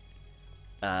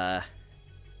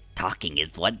 Talking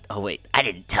is one... Oh, wait. I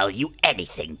didn't tell you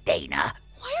anything, Dana.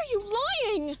 Why are you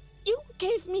lying? You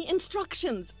gave me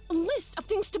instructions, a list of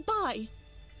things to buy.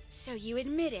 So you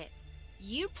admit it.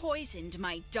 You poisoned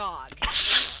my dog.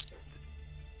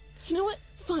 You know what?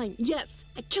 Fine, yes.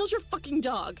 I killed your fucking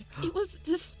dog. It was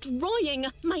destroying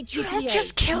my GPA. You don't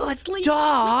just kill a Honestly,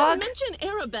 dog. Not to mention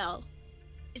Arabelle.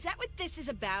 Is that what this is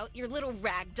about, your little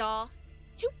rag doll?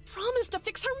 You promised to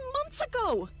fix her months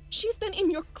ago. She's been in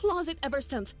your closet ever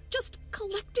since, just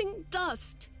collecting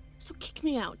dust. So kick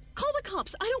me out. Call the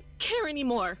cops. I don't care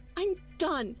anymore. I'm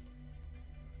done.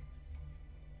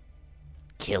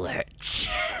 Kill her.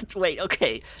 Wait,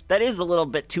 okay. That is a little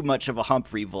bit too much of a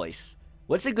Humphrey voice.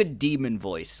 What's a good demon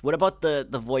voice? What about the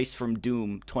voice from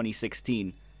Doom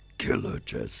 2016? Kill her,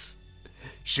 Jess.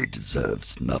 She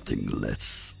deserves nothing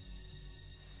less.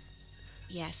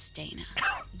 Yes, Dana.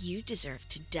 You deserve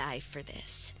to die for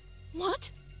this.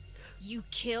 What? You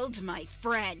killed my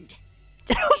friend.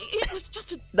 It was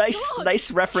just a dog.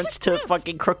 Nice reference to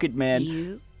fucking Crooked Man.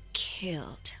 You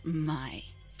killed my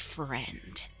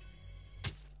friend.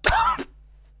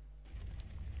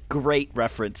 Great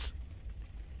reference.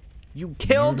 You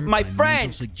killed Murder my by friend!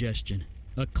 mental suggestion.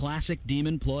 A classic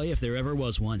demon ploy if there ever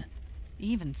was one.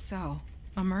 Even so,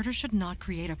 a murder should not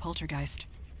create a poltergeist.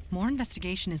 More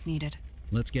investigation is needed.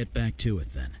 Let's get back to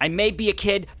it then. I may be a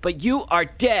kid, but you are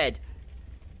dead!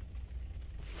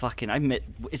 Fucking,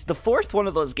 is the fourth one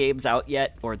of those games out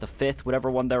yet? Or the fifth, whatever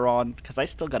one they're on? Because I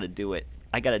still gotta do it.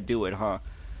 I gotta do it, huh?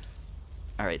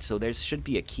 Alright, so there should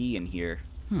be a key in here.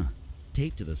 Huh.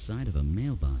 Taped to the side of a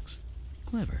mailbox.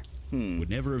 Clever. Hmm. Would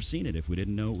never have seen it if we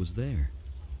didn't know it was there.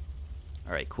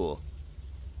 Alright, cool.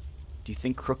 Do you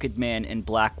think Crooked Man and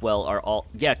Blackwell are all...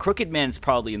 Yeah, Crooked Man's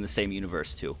probably in the same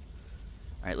universe, too.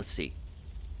 Alright, let's see.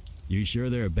 You sure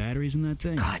there are batteries in that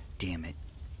thing? God damn it.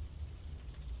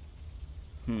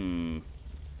 Can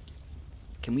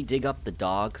we dig up the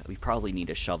dog? We probably need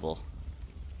a shovel.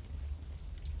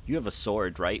 You have a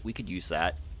sword, right? We could use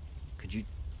that. Could you...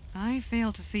 I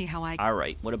fail to see how I...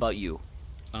 Alright, what about you?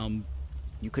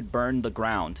 You could burn the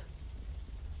ground.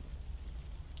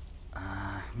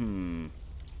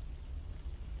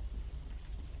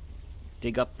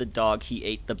 Dig up the dog, he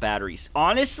ate the batteries.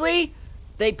 Honestly,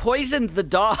 they poisoned the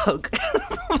dog.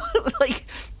 Like,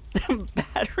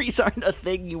 batteries aren't a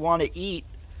thing you want to eat.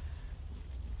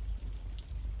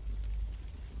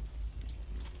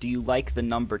 Do you like the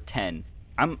number 10?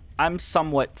 I'm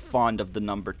somewhat fond of the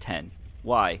number 10.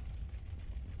 Why?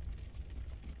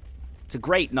 It's a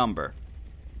great number.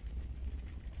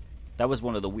 That was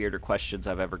one of the weirder questions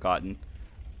I've ever gotten.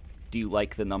 Do you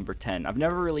like the number 10? I've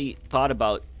never really thought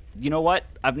about... You know what?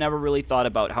 I've never really thought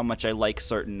about how much I like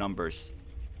certain numbers.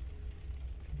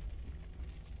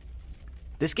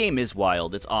 This game is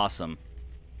wild. It's awesome.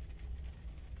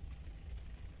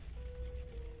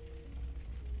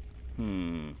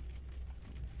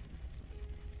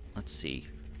 Let's see.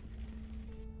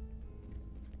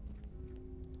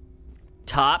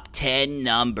 Top 10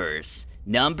 numbers.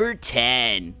 Number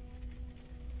 10.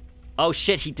 Oh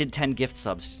shit, he did 10 gift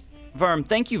subs. Verm,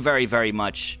 thank you very, very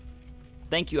much.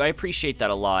 Thank you, I appreciate that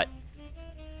a lot.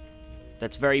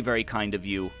 That's very, very kind of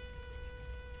you.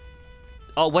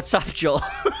 Oh, what's up, Joel?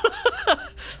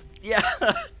 Yeah,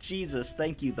 Jesus,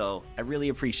 thank you, though. I really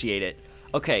appreciate it.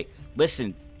 Okay,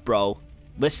 listen, bro.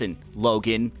 Listen,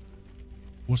 Logan.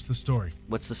 What's the story?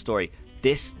 What's the story?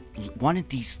 One of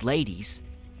these ladies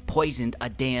poisoned a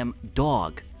damn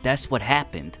dog. That's what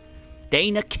happened.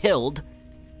 Dana killed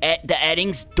the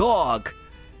Eddings' dog.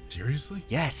 Seriously?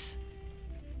 Yes.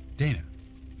 Dana,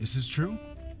 is this true?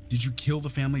 Did you kill the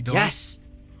family dog? Yes.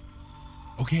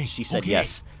 Okay. She said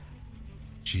yes.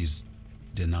 She's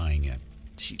denying it.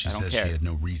 She says she had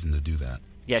no reason to do that.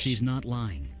 Yes. She's not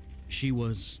lying. She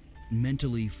was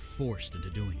mentally forced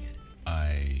into doing it.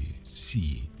 I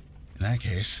see. In that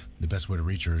case, the best way to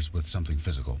reach her is with something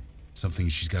physical. Something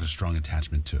she's got a strong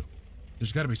attachment to.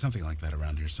 There's got to be something like that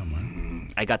around here somewhere.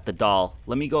 I got the doll.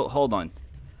 Let me go. Hold on.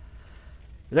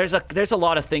 There's a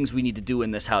lot of things we need to do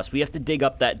in this house. We have to dig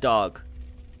up that dog.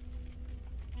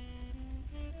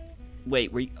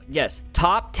 Wait, yes.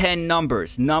 Top 10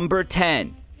 numbers. Number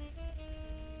 10.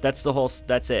 That's the whole...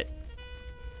 That's it.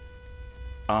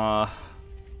 Art,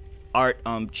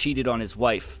 cheated on his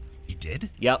wife. He did?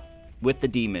 Yep. With the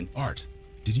demon. Art,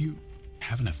 did you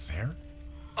have an affair?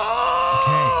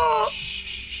 Oh! Okay.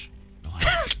 Shh.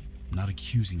 Relax. I'm not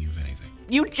accusing you of anything.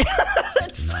 You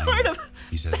that's sort of...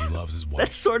 He says he loves his wife.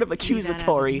 That's sort of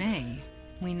accusatory. Be that as it may,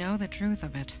 we know the truth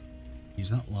of it.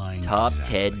 He's not lying. Top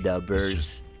exactly. 10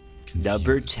 numbers.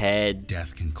 Number 10.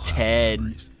 Death can cloud 10.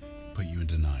 memories, put you in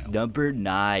denial. Number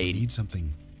 9. We need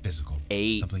something physical.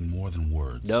 8. Something more than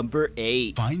words. Number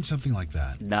 8. Find something like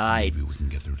that. 9. Maybe we can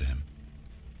get through to him.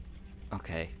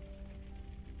 Okay.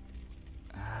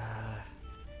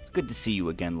 It's good to see you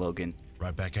again, Logan.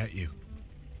 Right back at you.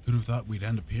 Who'd have thought we'd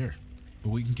end up here? But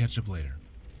we can catch up later.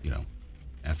 You know,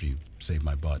 after you save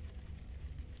my butt.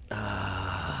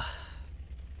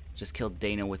 Just killed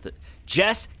Dana with it.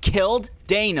 Jess killed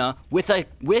Dana with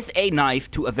a knife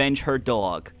to avenge her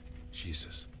dog.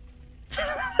 Jesus.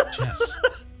 Jess,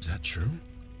 is that true?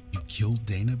 You killed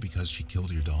Dana because she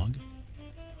killed your dog?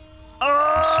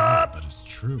 I'm sorry, but it's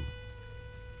true.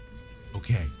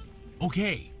 Okay.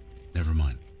 Never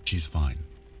mind. She's fine.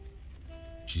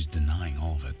 She's denying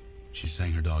all of it. She's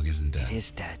saying her dog isn't dead. It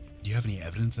is dead. Do you have any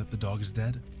evidence that the dog is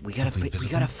dead? We gotta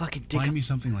fucking dig Find up. me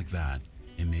something like that,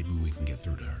 and maybe we can get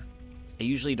through to her. I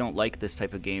usually don't like this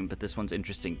type of game, but this one's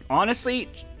interesting. Honestly,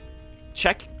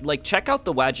 check out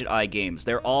the Wadget Eye games.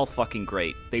 They're all fucking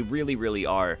great. They really, really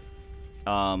are.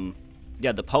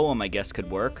 Yeah, the poem I guess could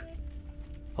work.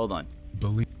 Hold on.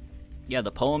 Yeah,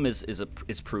 the poem is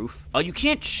proof. Oh, you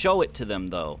can't show it to them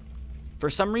though. For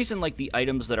some reason, like the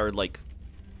items that are like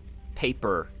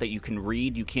paper that you can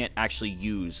read, you can't actually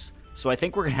use. So I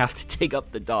think we're gonna have to dig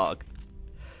up the dog.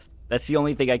 That's the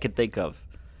only thing I can think of.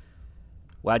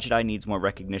 Wadget Eye needs more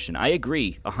recognition. I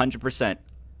agree, 100%.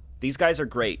 These guys are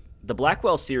great. The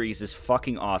Blackwell series is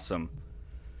fucking awesome.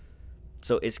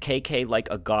 So is KK like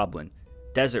a goblin?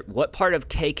 Desert, what part of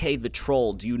KK the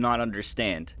troll do you not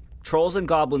understand? Trolls and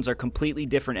goblins are completely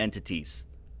different entities.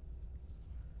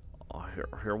 Oh,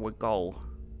 here we go.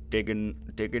 Digging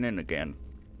in again.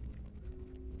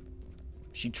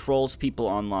 She trolls people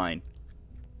online.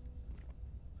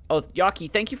 Oh,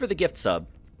 Yaki, thank you for the gift sub.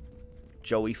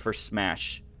 Joey for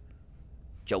Smash.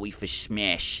 Joey for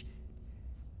Smash.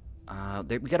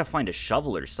 We gotta find a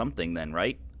shovel or something then,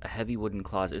 right? A heavy wooden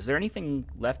closet. Is there anything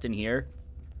left in here?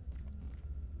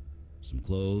 Some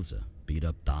clothes, a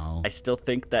beat-up doll. I still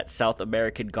think that South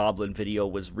American Goblin video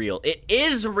was real. It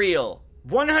is real!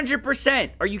 100%!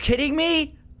 Are you kidding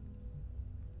me?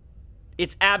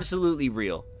 It's absolutely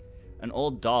real. An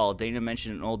old doll. Dana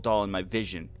mentioned an old doll in my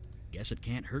vision. Guess it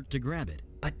can't hurt to grab it.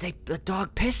 But the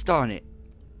dog pissed on it.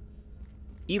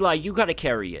 Eli, you gotta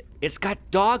carry it. It's got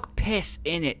dog piss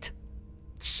in it.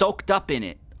 Soaked up in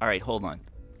it. Alright, hold on.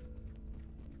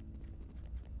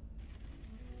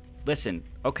 Listen,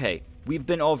 okay. We've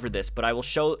been over this, but I will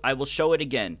show it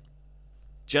again.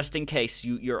 Just in case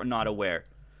you're not aware.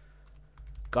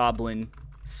 Goblin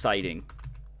sighting.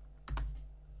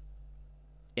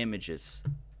 Images.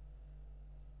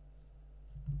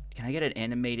 Can I get an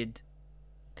animated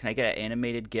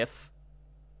GIF?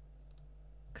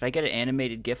 Could I get an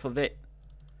animated GIF of it?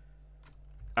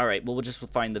 Alright, well, we'll just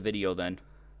find the video then.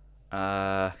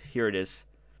 Here it is.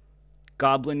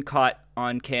 Goblin caught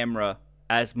on camera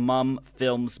as mum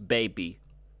films baby.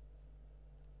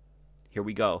 Here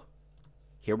we go.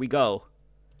 Here we go.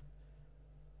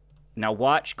 Now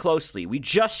watch closely. We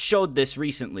just showed this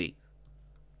recently.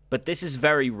 But this is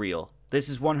very real. This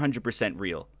is 100%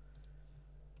 real.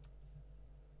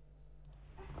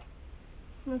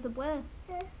 No se puede.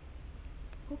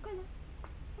 Búscala.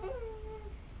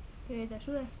 Que te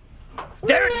ayude.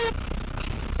 There it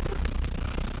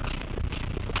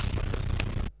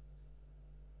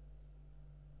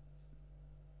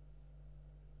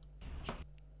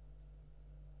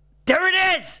There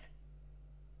it is!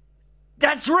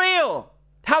 That's real!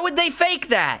 How would they fake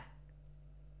that?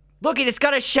 Look, it's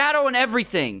got a shadow and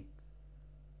everything.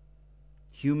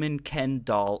 Human Ken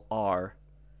doll R.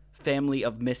 Family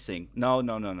of missing. No.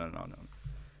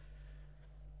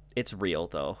 It's real,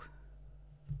 though.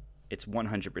 It's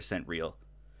 100% real.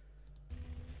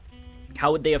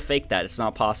 How would they have faked that? It's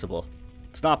not possible.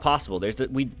 It's not possible.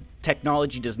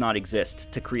 Technology does not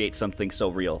exist to create something so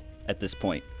real at this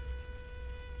point.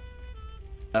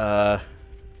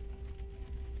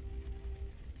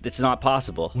 It's not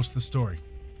possible. What's the story?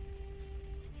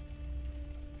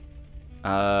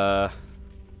 Hold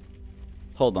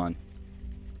on.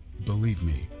 Believe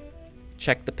me.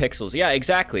 Check the pixels. Yeah,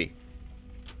 exactly.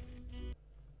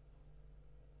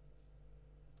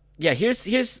 Yeah,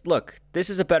 here's look. This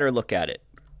is a better look at it.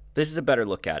 This is a better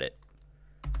look at it.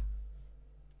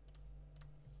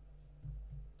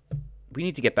 We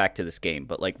need to get back to this game,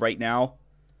 but like right now.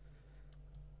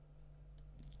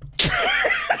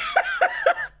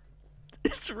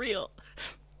 It's real.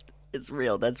 It's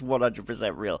real. That's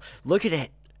 100% real. Look at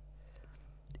it.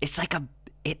 It's like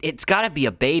it's got to be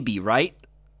a baby, right?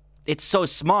 It's so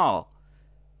small.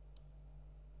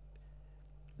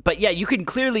 But yeah, you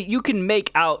can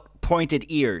make out pointed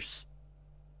ears.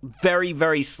 Very,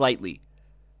 very slightly.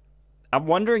 I'm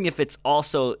wondering if it's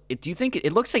also, do you think,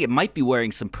 it looks like it might be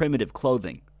wearing some primitive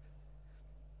clothing.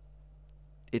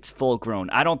 It's full grown.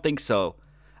 I don't think so.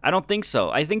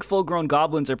 I think full-grown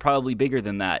goblins are probably bigger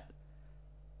than that.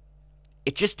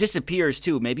 It just disappears,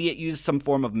 too. Maybe it used some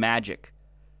form of magic.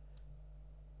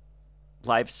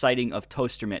 Live sighting of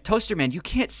Toasterman. Toasterman, you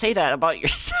can't say that about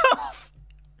yourself!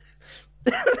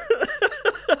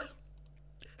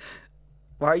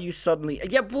 Why are you suddenly...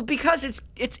 Yeah, well, because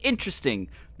it's interesting.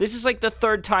 This is like the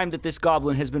third time that this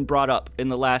goblin has been brought up in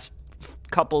the last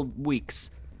couple weeks.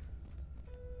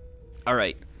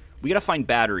 Alright, we gotta find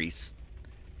batteries.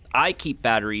 I keep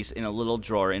batteries in a little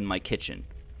drawer in my kitchen.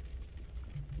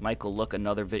 Michael, look,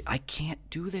 another video. I can't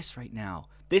do this right now.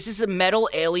 This is a metal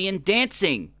alien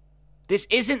dancing. This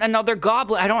isn't another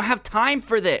goblin. I don't have time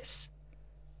for this.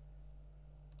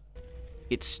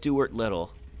 It's Stuart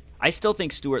Little. I still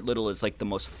think Stuart Little is like the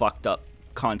most fucked up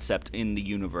concept in the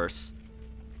universe.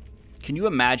 Can you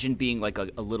imagine being like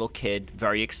a little kid,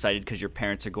 very excited because your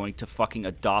parents are going to fucking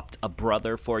adopt a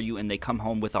brother for you and they come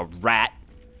home with a rat?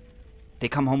 They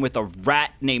come home with a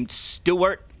rat named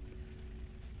Stuart.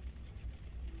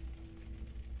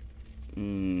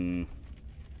 Wonder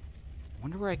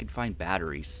where I could find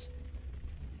batteries.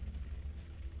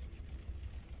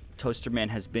 Toasterman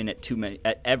has been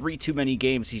at every too many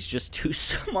games. He's just too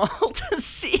small to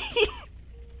see.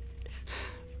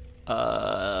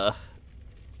 Are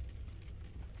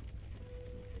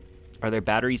there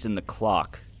batteries in the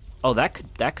clock? Oh, that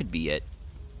could be it.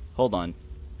 Hold on.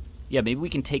 Yeah, maybe we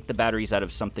can take the batteries out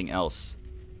of something else.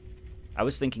 I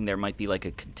was thinking there might be like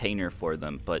a container for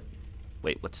them, but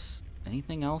wait, what's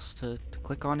anything else to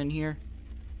click on in here?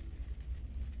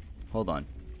 Hold on.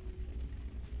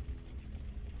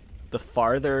 The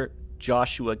farther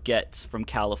Joshua gets from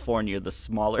California, the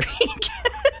smaller he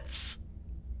gets.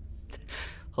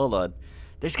 Hold on.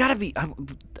 There's gotta be...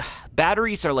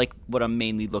 batteries are like what I'm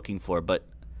mainly looking for, but...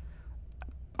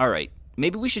 Alright.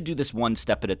 Maybe we should do this one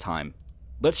step at a time.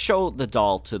 Let's show the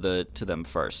doll to them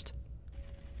first.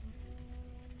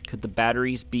 Could the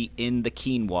batteries be in the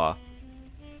quinoa?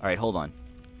 Alright, hold on.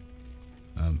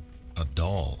 A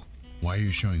doll? Why are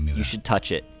you showing me that? You should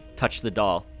touch it. Touch the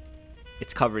doll.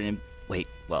 It's covered in... Wait,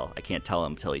 well, I can't tell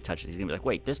him until he touches it. He's gonna be like,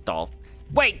 wait, this doll...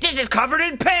 Wait, this is covered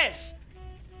in piss!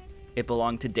 It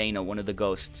belonged to Dana, one of the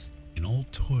ghosts. An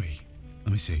old toy.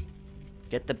 Let me see.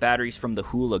 Get the batteries from the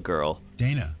hula girl.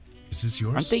 Dana, is this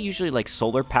yours? Aren't they usually like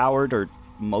solar powered or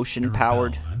motion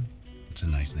powered? Huh? It's a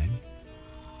nice name.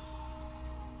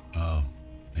 Oh,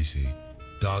 I see.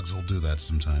 Dogs will do that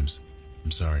sometimes.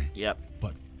 I'm sorry. Yep.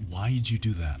 But why did you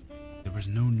do that? There was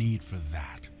no need for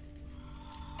that.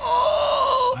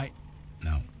 Oh!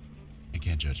 No, I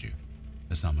can't judge you.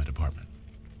 That's not my department.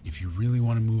 If you really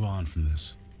want to move on from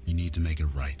this, you need to make it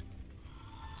right.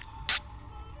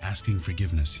 Asking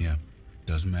forgiveness, yeah.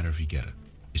 Doesn't matter if you get it.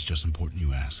 It's just important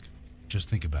you ask. Just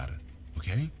think about it,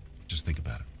 okay? Just think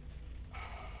about it.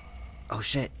 Oh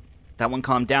shit. That one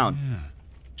calmed down. Yeah.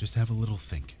 Just have a little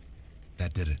think.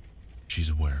 That did it. She's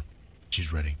aware.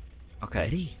 She's ready.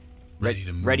 Okay. Ready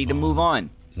to move Ready to move on.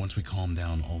 Once we calm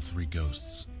down all three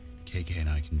ghosts, KK and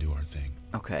I can do our thing.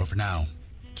 Okay. But for now,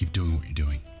 keep doing what you're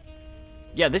doing.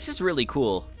 Yeah, this is really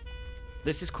cool.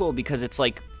 This is cool because it's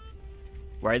like,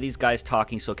 why are these guys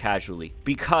talking so casually?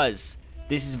 Because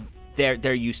this is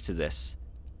they're used to this.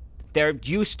 They're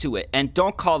used to it, and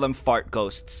don't call them fart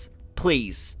ghosts,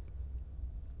 please.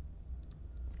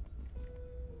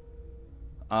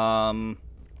 Once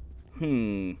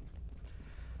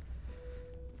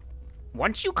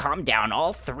you calm down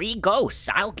all three ghosts,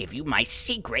 I'll give you my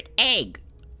secret egg.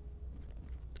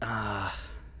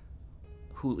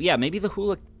 Yeah, maybe the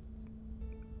hula...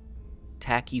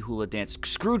 Tacky hula dance.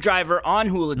 Screwdriver on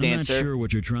hula dancer. I'm not sure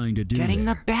what you're trying to do. Getting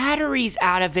the batteries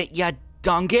out of it, ya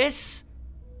dungus.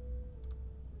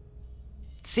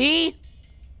 See?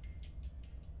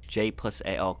 J plus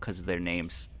A, oh, because of their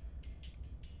names.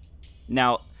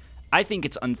 Now, I think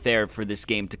it's unfair for this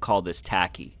game to call this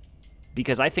tacky.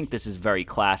 Because I think this is very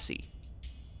classy.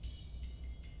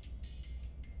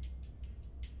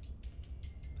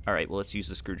 Alright, well, let's use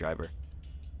the screwdriver.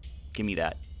 Give me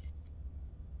that.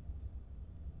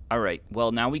 Alright,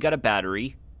 well, now we got a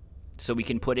battery. So we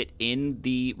can put it in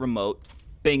the remote.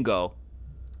 Bingo.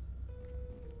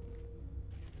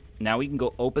 Now we can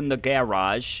go open the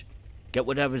garage. Get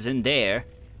whatever's in there.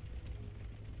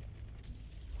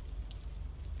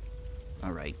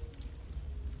 Alright.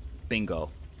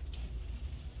 Bingo.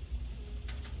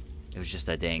 It was just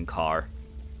a dang car.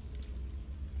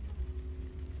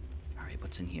 Alright,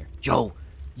 what's in here? Yo!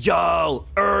 Yo!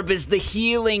 Herb is the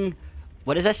healing...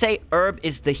 What does that say? Herb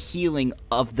is the healing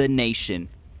of the nation.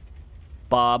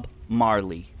 Bob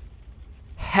Marley.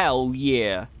 Hell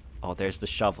yeah. Oh, there's the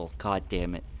shovel. God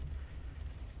damn it.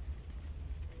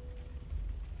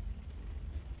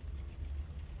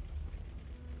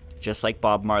 Just like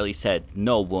Bob Marley said,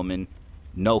 no woman,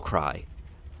 no cry.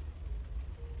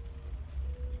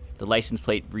 The license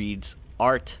plate reads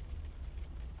Art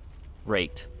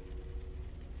Rate.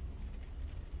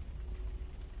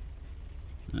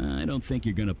 I don't think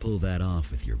you're gonna pull that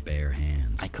off with your bare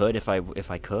hands. I could if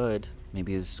I could.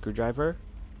 Maybe a screwdriver?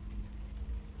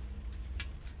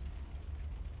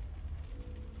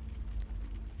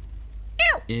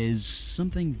 Is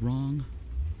something wrong?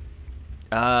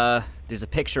 There's a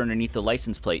picture underneath the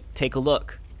license plate. Take a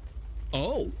look.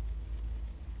 Oh.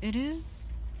 It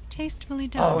is tastefully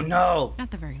done. Oh no!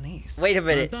 At the very least. Wait a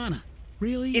minute. Madonna,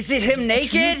 really? Is it him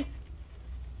naked?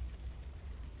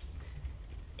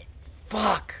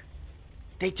 Fuck.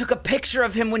 They took a picture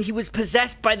of him when he was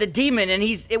possessed by the demon and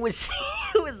it was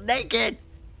he was naked.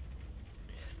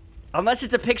 Unless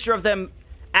it's a picture of them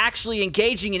actually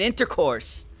engaging in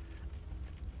intercourse.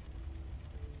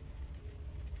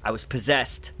 I was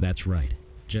possessed. That's right.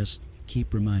 Just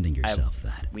keep reminding yourself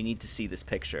that. We need to see this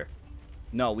picture.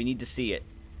 No, we need to see it.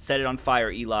 Set it on fire,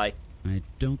 Eli. I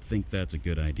don't think that's a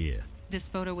good idea. This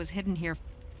photo was hidden here.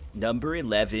 Number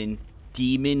 11,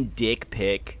 demon dick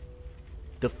pic.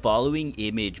 The following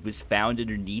image was found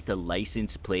underneath a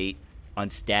license plate on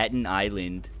Staten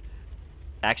Island.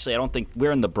 Actually, I don't think...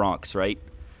 We're in the Bronx, right?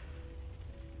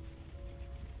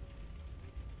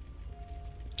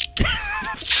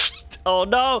 Oh,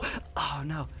 no! Oh,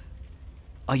 no.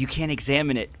 Oh, you can't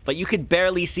examine it, but you can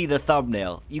barely see the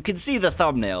thumbnail. You can see the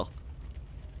thumbnail.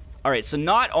 Alright, so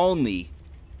not only...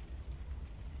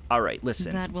 Alright,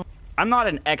 listen. I'm not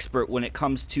an expert when it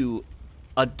comes to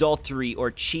adultery or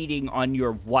cheating on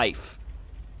your wife.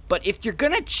 But if you're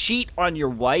gonna cheat on your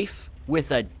wife with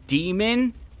a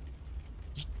demon,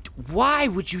 why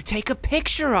would you take a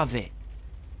picture of it?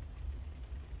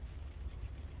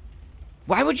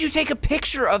 Why would you take a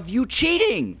picture of you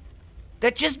cheating?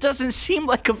 That just doesn't seem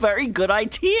like a very good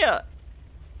idea.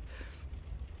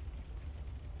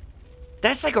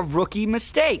 That's like a rookie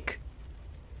mistake.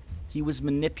 He was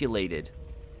manipulated.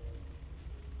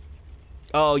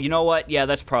 Oh, you know what? Yeah,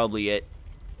 that's probably it.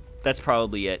 That's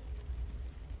probably it.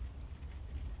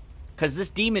 Because this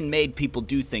demon made people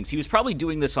do things. He was probably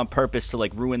doing this on purpose to,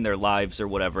 like, ruin their lives or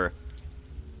whatever.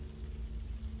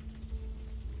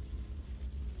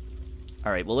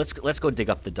 Alright, well, let's go dig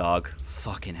up the dog.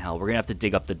 Fucking hell, we're gonna have to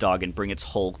dig up the dog and bring its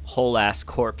whole-ass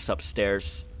corpse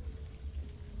upstairs.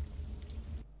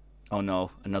 Oh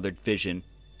no, another vision.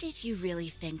 Did you really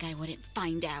think I wouldn't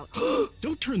find out?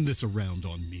 Don't turn this around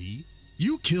on me.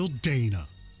 You killed Dana.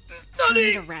 Turn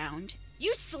it around.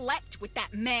 You slept with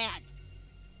that man.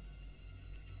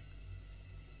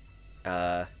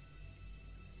 I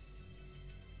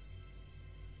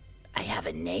have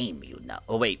a name, you know.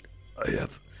 Oh, wait.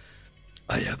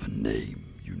 I have a name,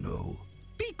 you know.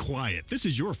 Be quiet. This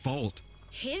is your fault.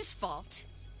 His fault?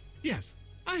 Yes,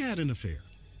 I had an affair.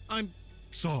 I'm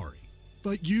sorry.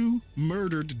 But you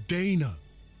murdered Dana.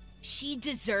 She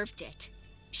deserved it.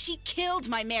 She killed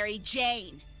my Mary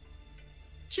Jane.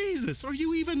 Jesus, are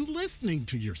you even listening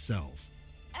to yourself?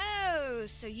 Oh,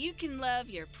 so you can love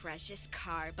your precious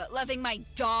car, but loving my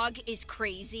dog is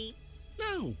crazy?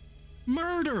 No.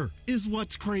 Murder is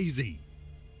what's crazy.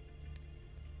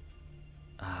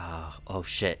 Oh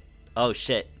shit. Oh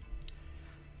shit.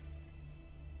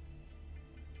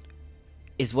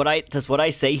 Does what I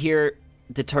say here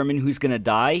determine who's gonna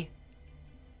die?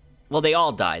 Well, they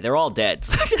all die. They're all dead,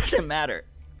 so it doesn't matter.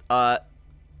 I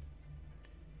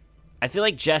feel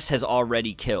like Jess has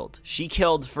already killed. She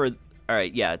killed for...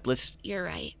 Alright, yeah, let's... You're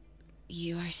right.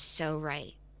 You are so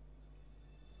right.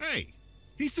 Hey,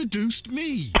 he seduced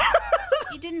me.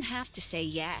 You didn't have to say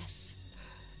yes.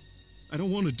 I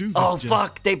don't want to do this, Oh, Jess.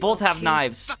 fuck. They both have Too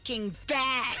knives. fucking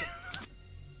bad.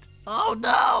 Oh,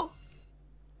 no.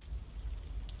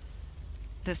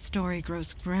 The story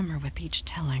grows grimmer with each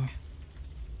telling.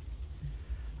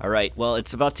 Alright, well,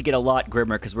 it's about to get a lot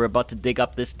grimmer because we're about to dig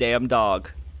up this damn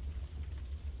dog.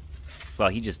 Well,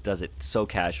 he just does it so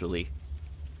casually.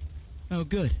 Oh,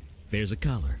 good. There's a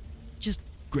collar. Just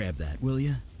grab that, will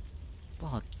ya?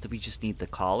 Well, do we just need the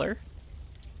collar?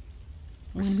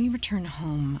 When we return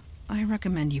home, I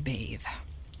recommend you bathe.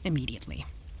 Immediately.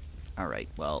 Alright,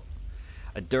 well,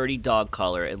 a dirty dog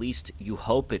collar. At least you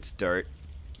hope it's dirt.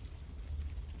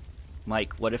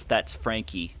 Mike, what if that's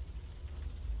Frankie?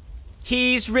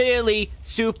 He's really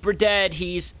super dead.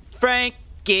 He's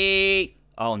Frankie.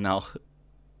 Oh, no.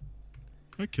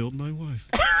 I killed my wife.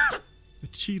 I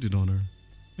cheated on her,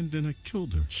 and then I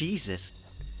killed her. Jesus.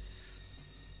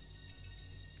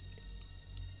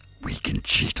 We can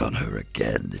cheat on her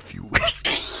again if you wish.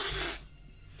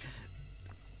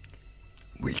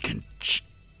 We can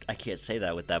I can't say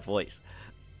that with that voice.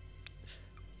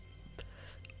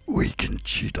 We can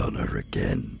cheat on her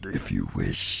again if you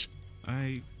wish.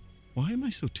 Why am I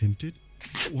so tempted?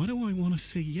 Why do I want to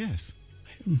say yes?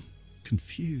 I am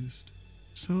confused.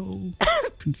 So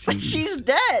confused. But she's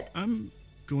dead. I'm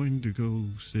going to go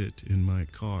sit in my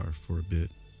car for a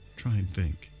bit. Try and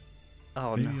think.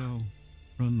 Oh, Maybe no. I'll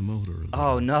run the motor a little.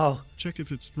 Oh, no. Check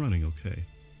if it's running okay.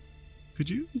 Could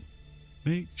you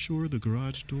make sure the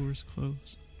garage door's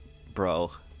closed?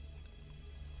 Bro.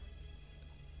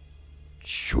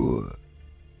 Sure.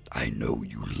 I know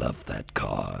you love that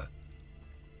car.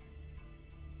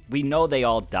 We know they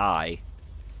all die.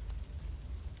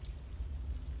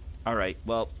 Alright,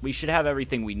 well, we should have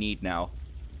everything we need now.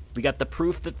 We got the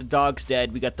proof that the dog's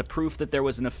dead. We got the proof that there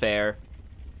was an affair.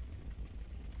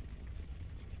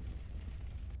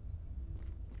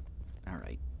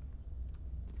 Alright.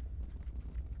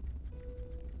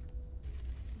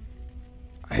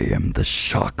 I am the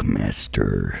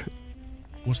Shockmaster.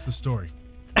 What's the story?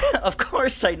 Of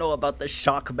course I know about the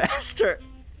Shockmaster.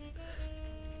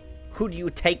 Who do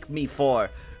you take me for?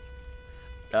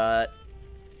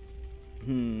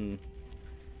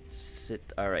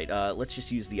 Alright, let's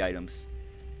just use the items.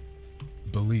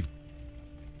 Believe.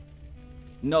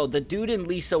 No, the dude in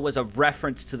Lisa was a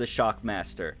reference to the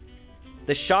Shockmaster.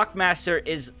 The Shockmaster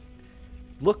is...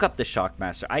 Look up the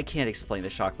Shockmaster. I can't explain the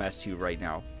Shockmaster to you right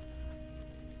now.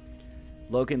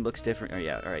 Logan looks different. Oh,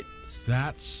 yeah, alright.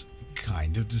 That's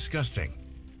kind of disgusting.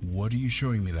 What are you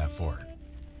showing me that for?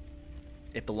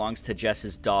 It belongs to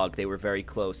Jess's dog. They were very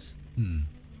close.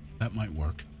 That might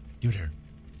work. Give it here.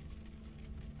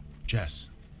 Jess,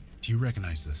 do you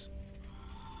recognize this?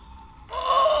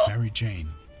 Mary Jane.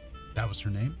 That was her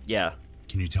name? Yeah.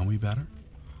 Can you tell me about her?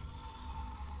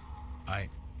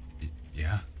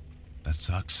 Yeah, that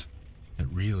sucks. It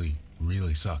really,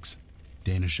 really sucks.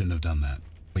 Dana shouldn't have done that,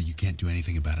 but you can't do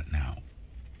anything about it now.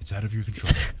 It's out of your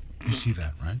control. You see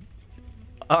that, right?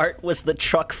 Art was the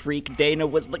truck freak. Dana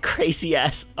was the crazy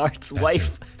ass Art's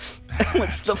wife.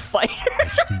 Was the fighter. I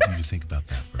just need you to think about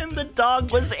that for a and bit. the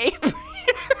dog was April.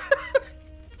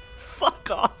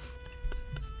 Fuck off.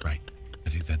 Right. I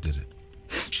think that did it.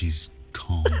 She's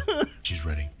calm. She's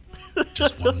ready.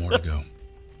 Just one more to go.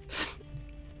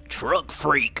 Truck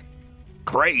freak.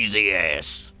 Crazy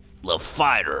ass. The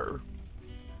fighter.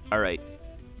 All right.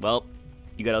 Well,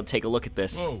 you gotta take a look at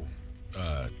this. Whoa.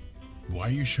 Why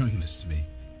are you showing this to me?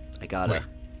 I gotta. Wait,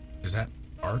 is that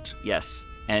Art? Yes.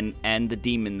 And the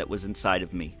demon that was inside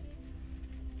of me.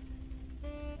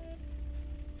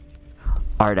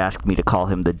 Art asked me to call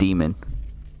him the demon.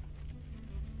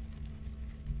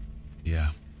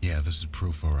 Yeah, this is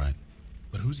proof, all right.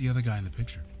 But who's the other guy in the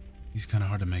picture? He's kind of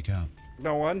hard to make out.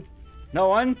 No one. No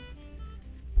one?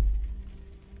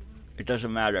 It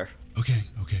doesn't matter. Okay.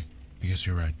 I guess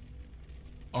you're right.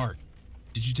 Art,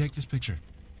 did you take this picture?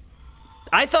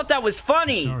 I thought that was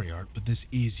funny! I'm sorry, Art, but this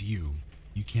is you.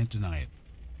 You can't deny it.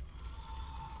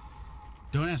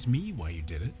 Don't ask me why you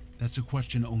did it. That's a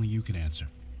question only you can answer.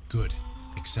 Good.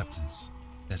 Acceptance.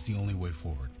 That's the only way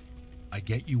forward. I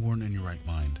get you weren't in your right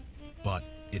mind, but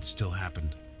it still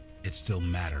happened. It still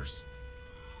matters.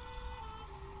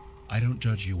 I don't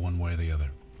judge you one way or the other.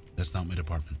 That's not my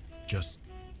department. Just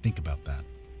think about that.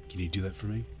 Can you do that for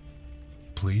me?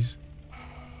 Please?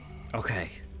 Okay.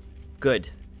 Good.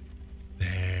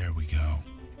 There we go.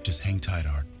 Just hang tight,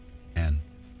 Art. And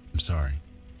I'm sorry.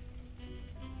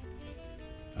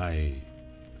 I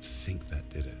think that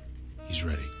did it. He's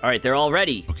ready. All right, they're all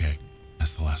ready. Okay,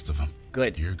 that's the last of them.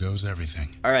 Good. Here goes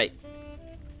everything. All right.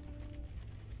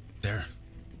 They're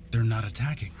not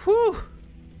attacking. Whew.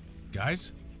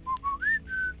 Guys?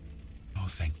 Oh,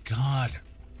 thank God.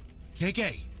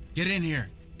 KK, get in here.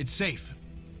 It's safe.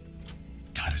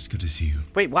 God, it's good to see you.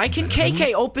 Wait, why can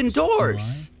KK open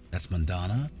doors? That's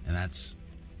Mandana, and that's...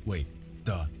 Wait,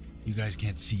 duh. You guys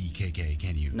can't see KK,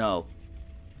 can you? No.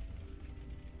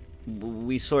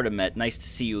 We sort of met. Nice to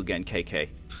see you again, KK.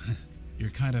 You're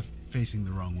kind of facing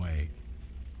the wrong way.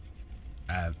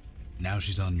 Now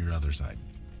she's on your other side.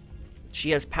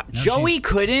 She has Joey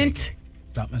couldn't! KK,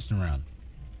 stop messing around.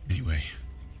 Anyway,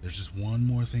 there's just one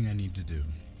more thing I need to do.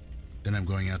 Then I'm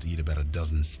going out to eat about a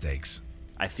dozen steaks.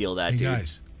 I feel that, hey, dude.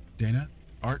 Guys, Dana,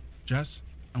 Art, Jess,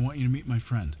 I want you to meet my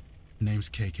friend. Her name's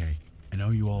KK. I know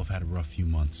you all have had a rough few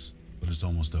months, but it's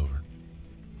almost over.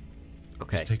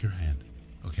 Okay. Just take her hand,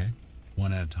 okay?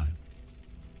 One at a time.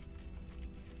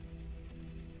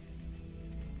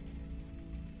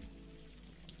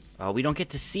 Oh, we don't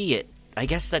get to see it. I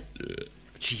guess that...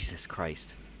 Jesus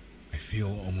Christ. I feel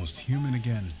almost human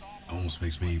again. Almost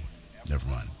makes me... Never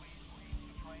mind.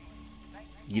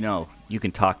 You know, you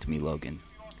can talk to me, Logan.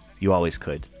 You always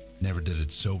could. Never did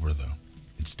it sober, though.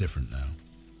 It's different now.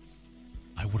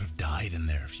 I would have died in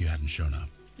there if you hadn't shown up.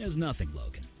 There's nothing,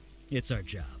 Logan. It's our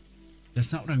job.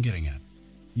 That's not what I'm getting at.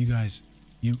 You guys,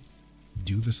 you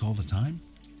do this all the time?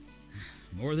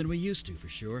 More than we used to, for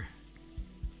sure.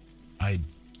 I'd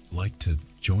like to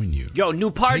join you. Yo,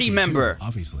 new party KK member! Too,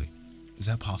 obviously. Is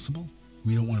that possible?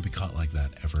 We don't want to be caught like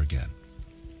that ever again.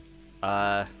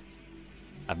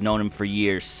 I've known him for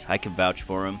years. I can vouch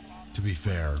for him. To be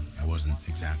fair, I wasn't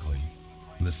exactly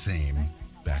the same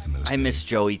back in those days. I miss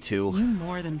Joey, too. You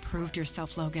more than proved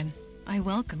yourself, Logan. I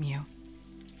welcome you.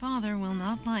 Father will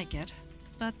not like it,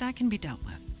 but that can be dealt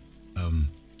with.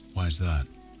 Why is that?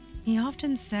 He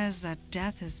often says that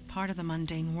death is part of the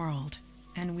mundane world,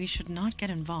 and we should not get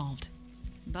involved.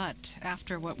 But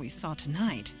after what we saw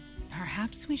tonight,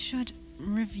 perhaps we should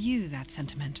review that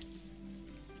sentiment.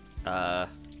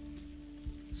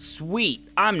 Sweet.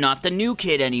 I'm not the new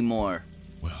kid anymore.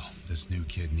 Well, this new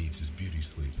kid needs his beauty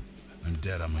sleep. I'm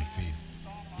dead on my feet.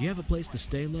 Do you have a place to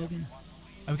stay, Logan?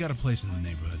 I've got a place in the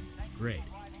neighborhood. Great.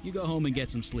 You go home and get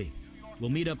some sleep. We'll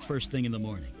meet up first thing in the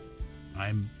morning.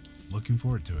 I'm looking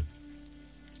forward to it.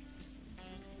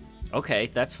 Okay,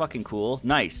 that's fucking cool.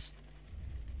 Nice.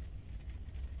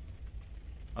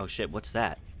 Oh shit, what's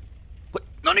that? What?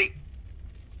 Nani?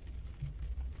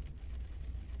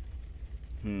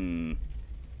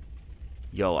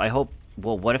 Yo, I hope...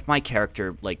 Well, what if my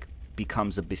character, like,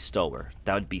 becomes a bestower?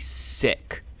 That would be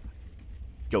sick.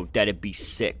 Yo, that'd be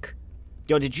sick.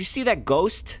 Yo, did you see that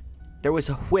ghost? There was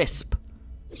a wisp.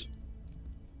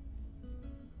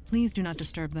 Please do not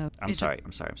disturb the... I'm sorry.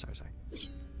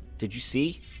 Did you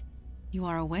see? You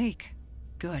are awake.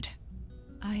 Good.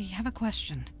 I have a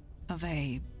question of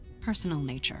a personal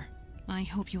nature. I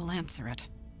hope you'll answer it.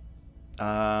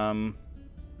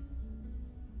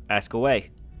 Ask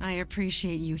away. I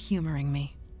appreciate you humoring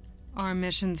me. Our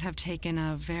missions have taken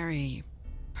a very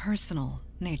personal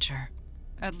nature,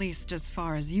 at least as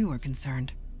far as you are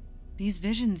concerned. These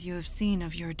visions you have seen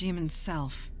of your demon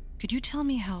self, could you tell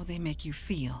me how they make you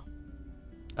feel?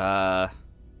 I'm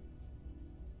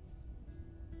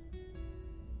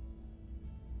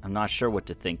not sure what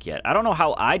to think yet. I don't know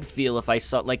how I'd feel if I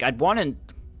saw, like, I'd want to...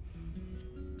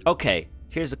 Okay,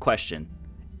 here's a question.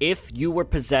 If you were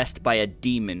possessed by a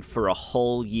demon for a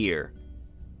whole year,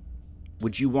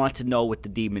 would you want to know what the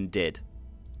demon did?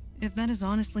 If that is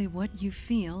honestly what you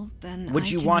feel, then would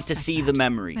you want to see the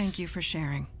memories? Thank you for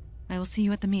sharing. I will see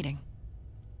you at the meeting.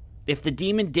 If the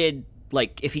demon did,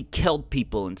 like, if he killed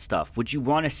people and stuff, would you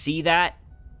want to see that?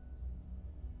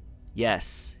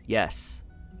 Yes, yes.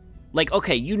 Like,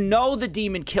 okay, you know the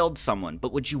demon killed someone,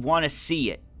 but would you want to see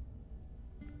it?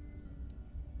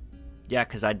 Yeah,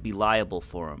 because I'd be liable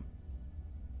for him.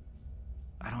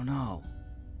 I don't know.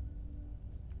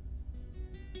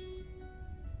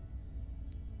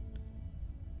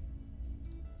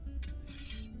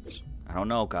 I don't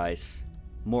know, guys.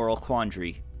 Moral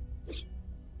quandary.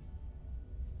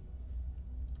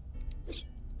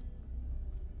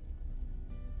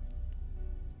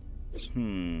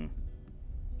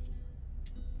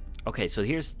 Okay, so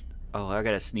here's... Oh, I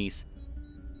gotta sneeze.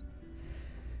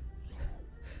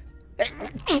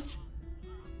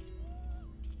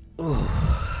 Ooh.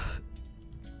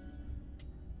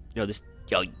 Yo,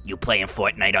 you playing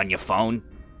Fortnite on your phone?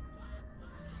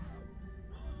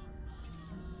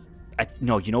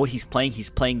 No, you know what he's playing? He's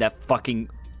playing that fucking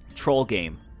troll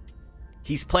game.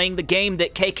 He's playing the game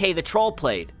that KK the troll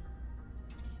played.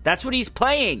 That's what he's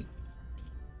playing.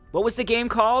 What was the game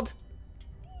called?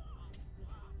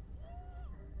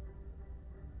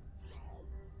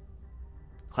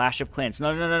 Clash of Clans.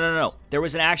 No. There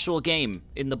was an actual game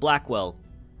in the Blackwell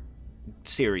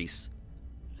series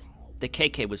that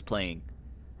KK was playing.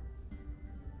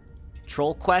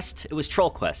 Troll Quest? It was Troll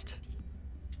Quest.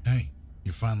 Hey,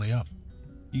 you're finally up.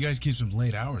 You guys keep some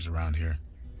late hours around here.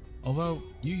 Although,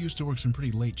 you used to work some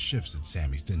pretty late shifts at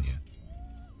Sammy's, didn't you?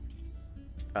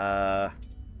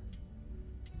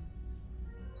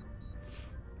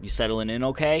 You settling in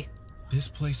okay? This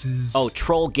place is... Oh,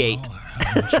 Trollgate.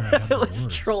 I'm not sure I have the It was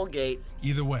words. Trollgate.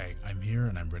 Either way, I'm here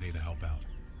and I'm ready to help out.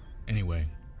 Anyway,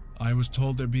 I was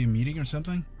told there'd be a meeting or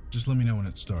something. Just let me know when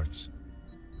it starts.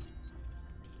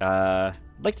 I'd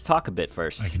like to talk a bit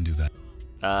first. I can do that.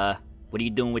 What are you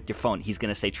doing with your phone? He's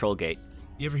gonna say Trollgate.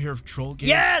 You ever hear of Trollgate?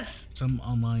 Yes! Some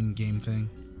online game thing?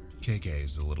 KK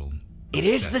is a little... It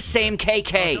is the same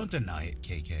KK! Oh, don't deny it,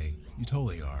 KK. You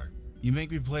totally are. You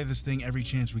make me play this thing every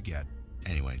chance we get.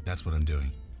 Anyway, that's what I'm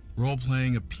doing.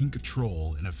 Role-playing a pink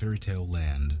troll in a fairy tale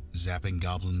land, zapping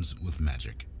goblins with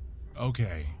magic.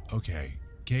 Okay.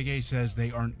 KK says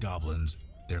they aren't goblins.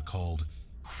 They're called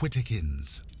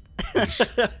Whittikins.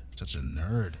 Such a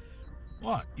nerd.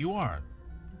 What? You are.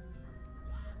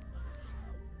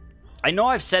 I know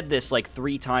I've said this like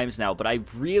 3 times now, but I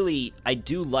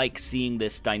do like seeing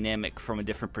this dynamic from a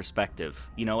different perspective.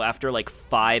 You know, after like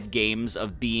 5 games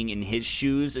of being in his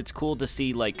shoes, it's cool to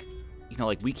see like, you know,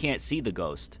 like we can't see the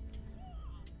ghost.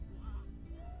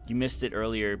 You missed it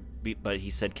earlier, but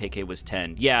he said KK was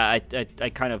 10. Yeah, I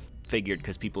kind of figured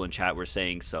because people in chat were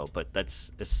saying so, but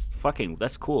that's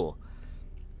cool.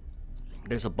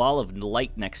 There's a ball of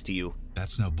light next to you.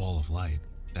 That's no ball of light.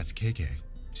 That's KK.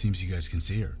 Seems you guys can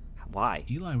see her. Why?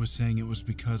 Eli was saying it was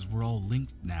because we're all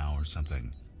linked now or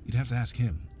something. You'd have to ask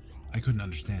him. I couldn't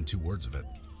understand 2 words of it.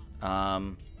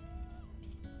 Can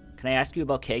I ask you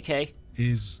about KK?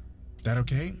 Is that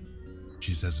okay?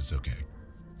 She says it's okay.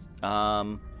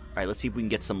 Alright, let's see if we can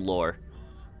get some lore.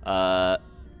 Why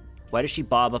does she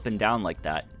bob up and down like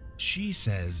that? She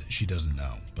says she doesn't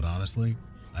know, but honestly,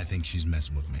 I think she's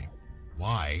messing with me.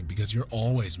 Why? Because you're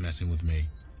always messing with me.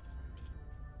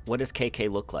 What does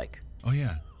KK look like? Oh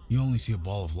yeah, you only see a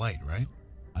ball of light, right?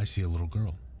 I see a little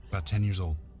girl, about 10 years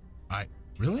old.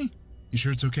 Really? You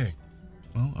sure it's okay?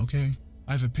 Well, okay.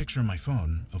 I have a picture on my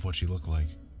phone of what she looked like,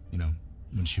 you know,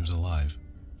 when she was alive.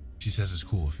 She says it's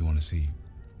cool if you want to see.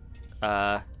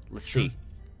 Let's see.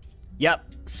 Yep,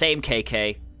 same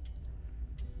KK.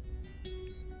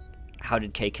 How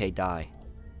did KK die?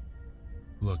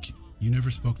 Look, you never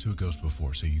spoke to a ghost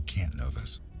before, so you can't know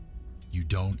this. You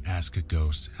don't ask a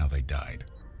ghost how they died.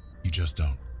 You just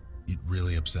don't. It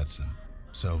really upsets them.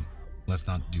 So, let's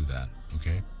not do that,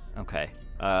 okay? Okay.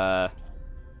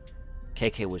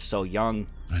 KK was so young.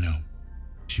 I know.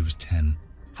 She was 10.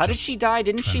 How did she die?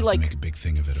 Didn't she, like, make a big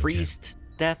thing of it, freeze okay?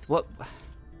 death? What?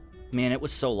 Man, it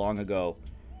was so long ago.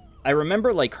 I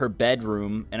remember, like, her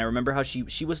bedroom, and I remember how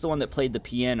she was the one that played the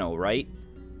piano, right?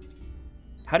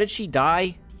 How did she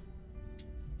die?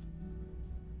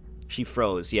 She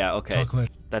froze. Yeah, okay.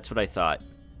 That's what I thought.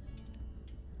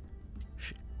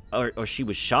 Or she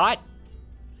was shot?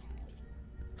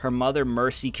 Her mother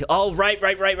Mercy killed... Oh, right.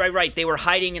 They were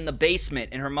hiding in the basement,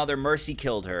 and her mother Mercy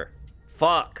killed her.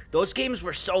 Fuck. Those games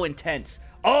were so intense.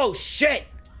 Oh, shit!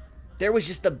 There was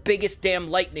just the biggest damn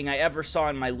lightning I ever saw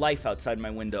in my life outside my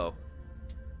window.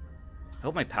 I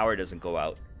hope my power doesn't go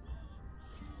out.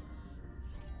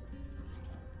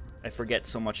 I forget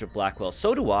so much of Blackwell.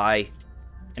 So do I.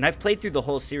 And I've played through the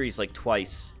whole series like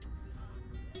twice.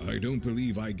 I don't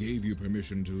believe I gave you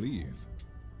permission to leave.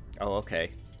 Oh,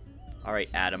 okay. Alright,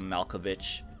 Adam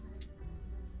Malkovich.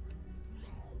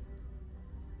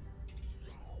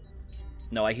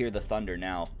 No, I hear the thunder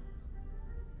now.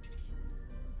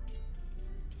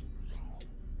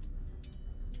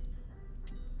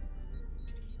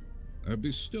 A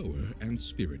bestower and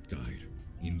spirit guide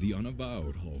in the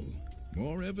Unavowed Hall.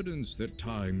 More evidence that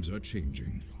times are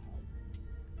changing.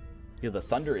 Yeah, the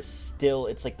thunder is still,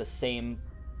 it's like the same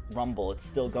rumble. It's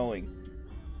still going.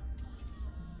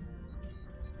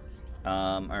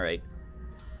 Alright.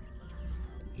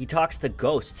 He talks to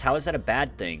ghosts. How is that a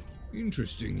bad thing?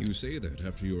 Interesting you say that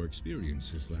after your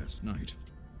experiences last night.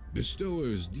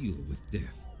 Bestowers deal with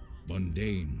death.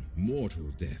 Mundane,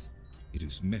 mortal death. It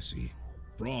is messy,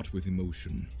 fraught with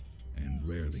emotion, and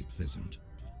rarely pleasant.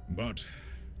 But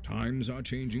times are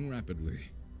changing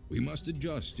rapidly. We must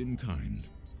adjust in kind.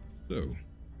 So,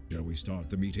 shall we start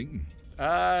the meeting?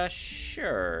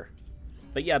 Sure.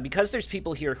 But yeah, because there's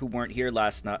people here who weren't here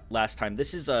last time.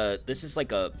 This is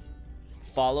like a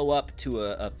follow-up to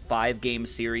a 5-game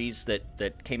series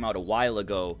that came out a while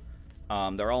ago.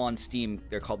 They're all on Steam.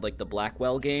 They're called like the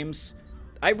Blackwell games.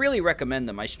 I really recommend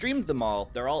them. I streamed them all.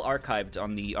 They're all archived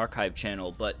on the archive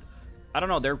channel, but I don't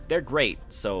know, they're great.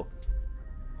 So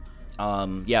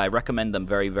yeah, I recommend them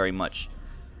very, very much.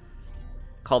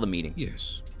 Call the meeting.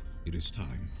 Yes, it is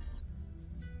time.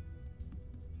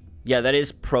 Yeah, that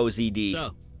is ProZD.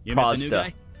 So, you met the new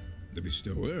guy? The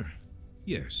bestower?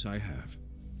 Yes, I have.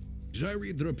 Did I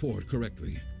read the report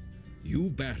correctly? You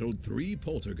battled 3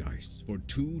 poltergeists for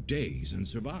 2 days and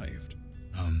survived.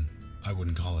 I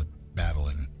wouldn't call it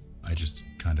battling. I just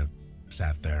kind of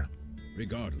sat there.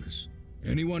 Regardless,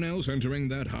 anyone else entering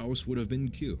that house would have been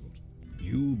killed.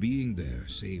 You being there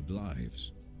saved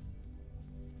lives.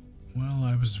 Well,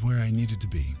 I was where I needed to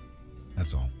be.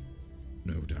 That's all.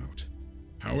 No doubt.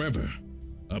 However,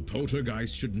 a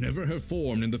poltergeist should never have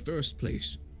formed in the first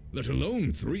place, let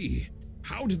alone 3.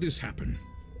 How did this happen?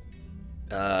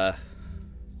 It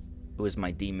was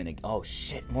my demon. Oh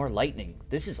shit, more lightning.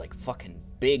 This is like fucking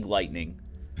big lightning.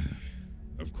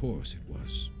 Of course it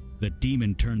was. The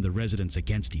demon turned the residents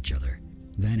against each other,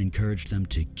 then encouraged them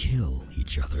to kill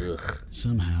each other. Ugh.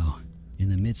 Somehow, in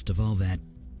the midst of all that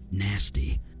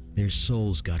nasty, their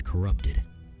souls got corrupted,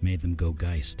 made them go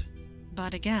geist.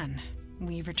 But again,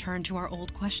 we return to our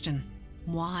old question.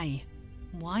 Why?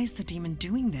 Why is the demon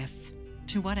doing this?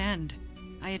 To what end?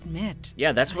 I admit.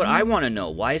 Yeah, that's what I want to know.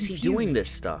 Why is he doing this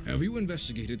stuff? Have you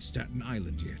investigated Staten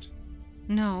Island yet?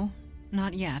 No,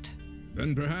 not yet.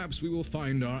 Then perhaps we will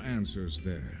find our answers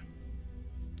there.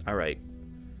 Alright.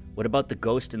 What about the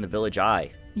ghost in the Village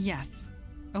Eye? Yes.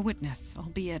 A witness,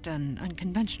 albeit an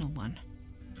unconventional one.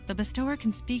 The bestower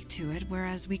can speak to it,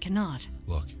 whereas we cannot.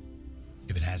 Look,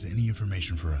 if it has any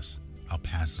information for us, I'll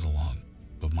pass it along.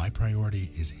 But my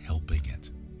priority is helping it.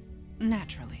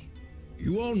 Naturally.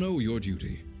 You all know your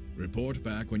duty. Report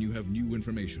back when you have new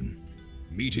information.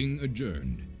 Meeting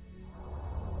adjourned.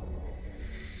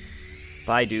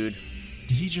 Bye, dude.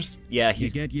 Did he just... Yeah,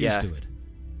 he's... You get used to it.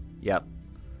 Yep.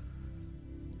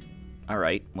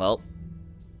 Alright, well.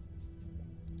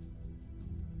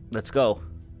 Let's go.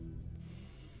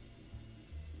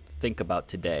 Think about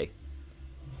today.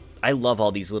 I love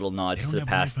all these little nods to the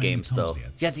past games, though.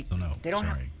 Yeah, they don't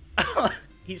have...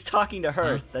 He's talking to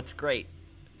her. Huh? That's great.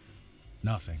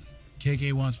 Nothing.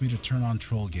 KK wants me to turn on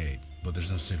Trollgate, but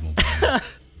there's no signal.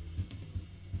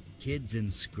 Kids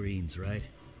and screens, right?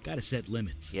 Gotta set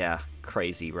limits. Yeah,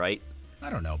 crazy, right? I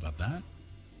don't know about that.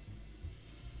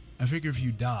 I figure if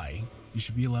you die, you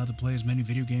should be allowed to play as many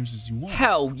video games as you want.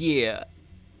 Hell yeah!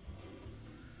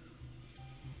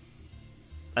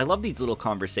 I love these little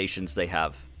conversations they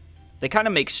have. They kind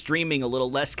of make streaming a little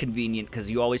less convenient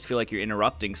because you always feel like you're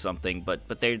interrupting something, but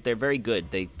they're very good.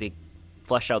 They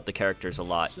flesh out the characters a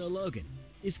lot. So Logan,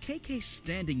 is KK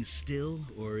standing still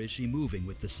or is she moving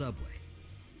with the subway?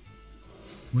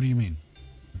 What do you mean?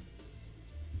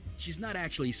 she's not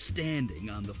actually standing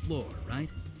on the floor, right?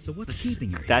 So what's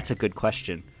keeping her here? That's a good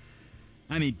question.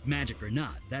 I mean, magic or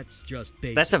not, that's just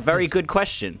basic. That's a very physics. good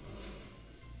question.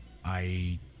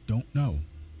 I don't know.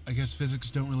 I guess physics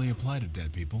don't really apply to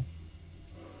dead people.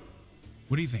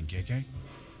 What do you think, KK?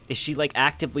 Is she, like,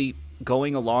 actively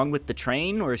going along with the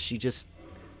train, or is she just...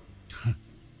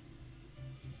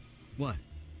 What?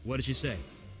 What did she say?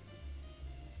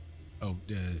 Oh,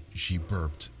 she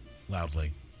burped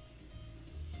loudly.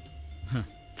 Huh.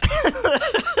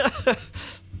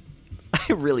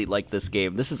 I really like this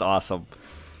game. This is awesome.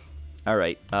 All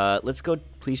right, let's go.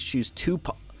 Please choose two.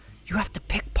 You have to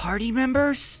pick party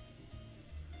members?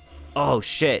 Oh,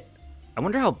 shit. I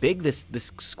wonder how big this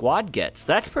squad gets.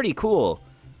 That's pretty cool.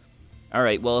 All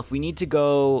right, well, if we need to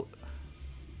go...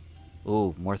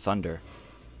 Ooh, more thunder.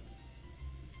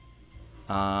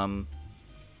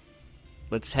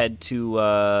 Let's head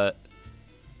to,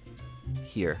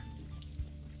 here.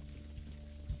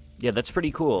 Yeah, that's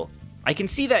pretty cool. I can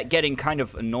see that getting kind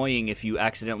of annoying if you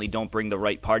accidentally don't bring the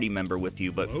right party member with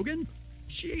you, but... Logan?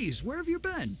 Jeez, where have you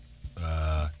been?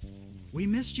 We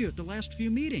missed you at the last few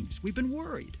meetings. We've been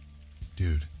worried.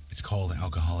 Dude, it's called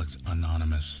Alcoholics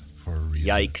Anonymous for a reason.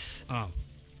 Yikes. Oh,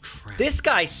 crap. This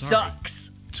guy Sorry.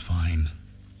 sucks. It's fine.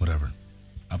 Whatever.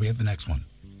 I'll be at the next one.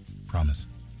 Promise.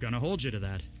 Gonna hold you to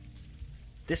that.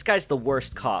 This guy's the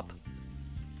worst cop.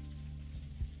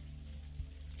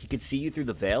 He could see you through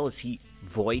the veil. Is he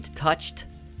void-touched?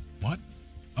 What?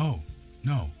 Oh,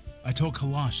 no. I told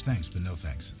Kalash thanks, but no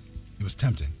thanks. It was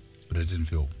tempting, but it didn't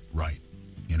feel right,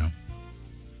 you know?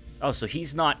 Oh, so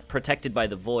he's not protected by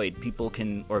the void. People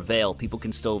can, or veil, people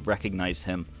can still recognize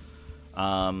him.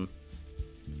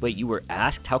 Wait, you were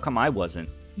asked? How come I wasn't?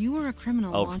 You were a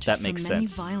criminal Oh, wanted that for makes many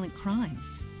sense. violent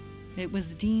crimes. It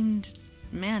was deemed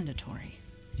mandatory.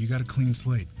 You got a clean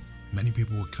slate. Many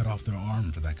people would cut off their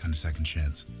arm for that kind of second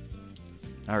chance.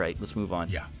 All right, let's move on.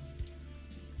 Yeah.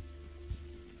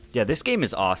 Yeah, this game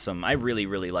is awesome. I really,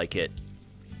 really like it.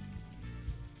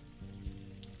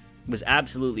 It was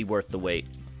absolutely worth the wait.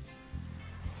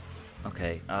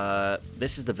 Okay,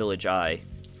 this is the Village Eye.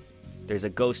 There's a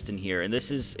ghost in here, and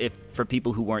this is, if for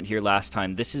people who weren't here last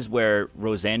time, this is where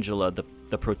Rosangela,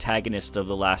 the protagonist of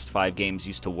the last 5 games,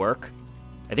 used to work.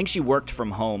 I think she worked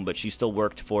from home, but she still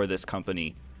worked for this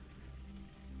company.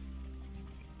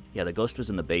 Yeah, the ghost was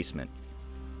in the basement.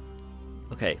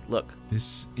 Okay, look.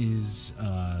 This is,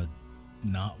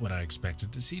 not what I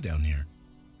expected to see down here.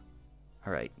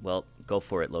 All right, well, go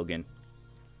for it, Logan.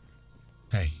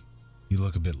 Hey, you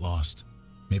look a bit lost.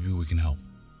 Maybe we can help.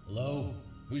 Hello?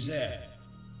 Who's there?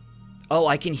 Oh,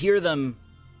 I can hear them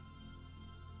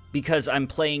because I'm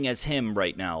playing as him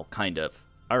right now, kind of.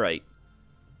 All right.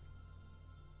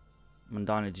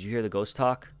 Mandana, did you hear the ghost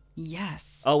talk?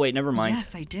 Yes. Oh, wait, never mind.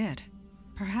 Yes, I did.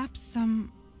 Perhaps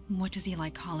some, what does he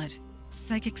like call it?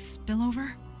 Psychic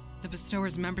spillover? The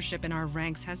bestower's membership in our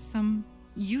ranks has some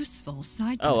useful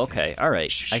side benefits. Oh, okay. All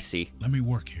right. Shh, I see. Let me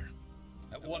work here.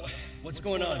 What's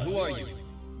going on? Who are you?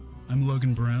 I'm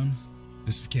Logan Brown.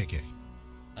 This is KK.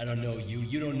 I don't know you.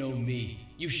 You don't know me.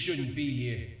 You shouldn't be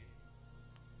here.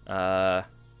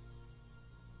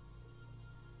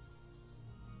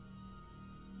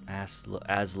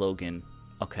 As Logan.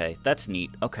 Okay, that's neat.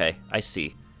 Okay, I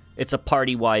see. It's a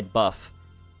party-wide buff.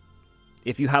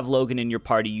 If you have Logan in your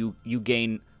party, you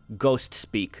gain Ghost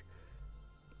Speak.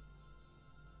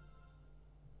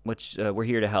 Which, we're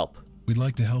here to help. We'd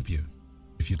like to help you,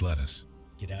 if you'd let us.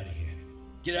 Get out of here.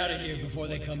 Get out of here before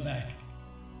they come back.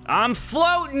 I'm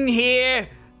floating here!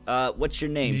 What's your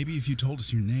name? Maybe if you told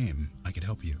us your name, I could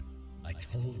help you. I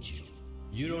told you.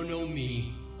 You don't know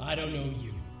me. I don't know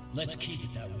you. Let's keep it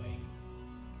that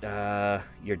way.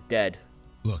 You're dead.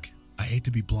 Look, I hate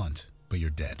to be blunt, but you're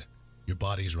dead. Your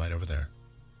body is right over there.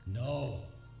 No.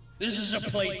 This is a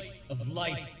place of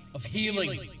life, of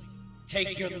healing.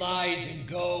 Take your lies and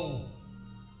go.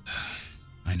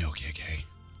 I know, KK.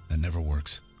 That never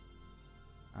works.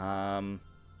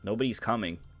 Nobody's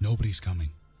coming. Nobody's coming.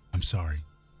 I'm sorry.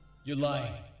 You're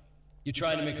lying. You're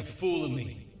trying to make a fool of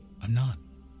me. I'm not.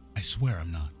 I swear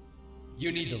I'm not.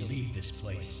 You need to leave this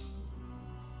place.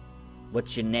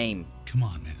 What's your name? Come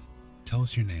on, man. Tell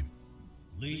us your name.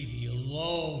 Leave me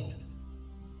alone.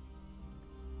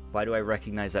 Why do I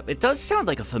recognize that? It does sound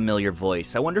like a familiar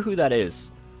voice. I wonder who that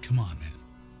is. Come on, man.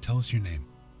 Tell us your name.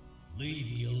 Leave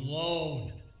me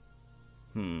alone.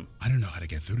 I don't know how to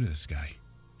get through to this guy.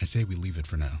 I say we leave it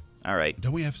for now. All right.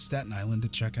 Don't we have Staten Island to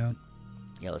check out?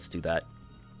 Yeah, let's do that.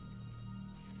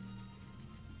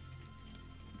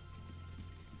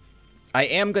 I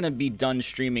am going to be done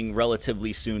streaming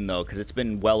relatively soon, though, because it's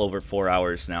been well over 4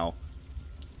 hours now.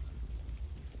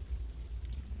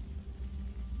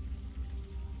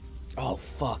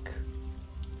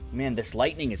 Man, this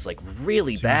lightning is like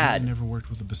really Dude, bad. I've never worked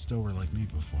with a bestower like me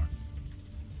before.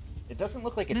 It doesn't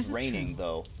look like it's raining,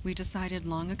 though. We decided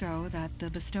long ago that the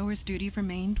bestower's duty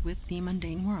remained with the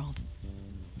mundane world.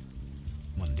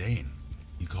 Mundane?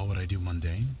 You call what I do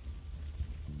mundane?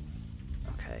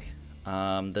 Okay.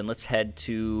 Then let's head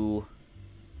to...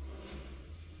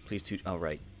 Please, two... Oh,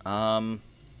 right.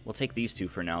 We'll take these two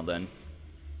for now, then.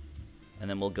 And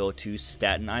then we'll go to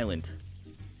Staten Island.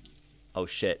 Oh,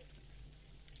 shit.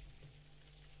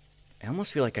 I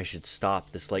almost feel like I should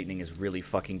stop. This lightning is really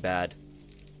fucking bad.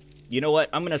 You know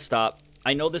what? I'm gonna stop.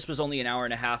 I know this was only an hour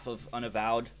and a half of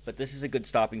Unavowed, but this is a good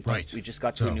stopping point. Right. We just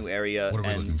got to a new area. What are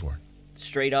we looking for?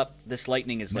 Straight up, this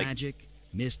lightning is like... Magic,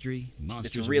 mystery,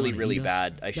 monsters. It's really, really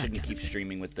bad. I shouldn't keep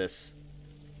streaming with this.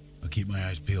 I'll keep my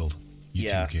eyes peeled. You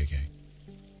too, KK.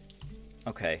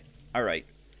 Okay. Alright.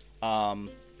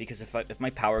 Because if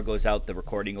my power goes out, the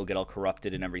recording will get all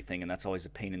corrupted and everything, and that's always a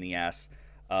pain in the ass.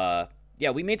 Yeah,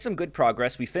 we made some good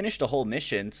progress. We finished a whole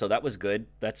mission, so that was good.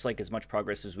 That's like as much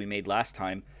progress as we made last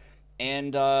time.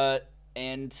 And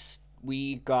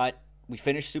we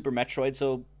finished Super Metroid,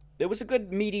 so it was a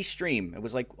good meaty stream. It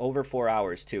was like over 4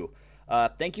 hours too.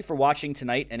 Thank you for watching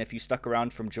tonight, and if you stuck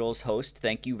around from Joel's host,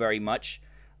 thank you very much.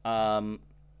 I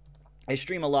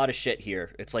stream a lot of shit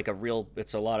here. It's like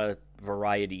it's a lot of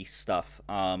variety stuff.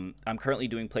 I'm currently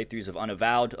doing playthroughs of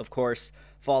Unavowed, of course,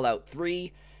 Fallout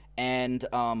 3, and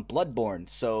Bloodborne.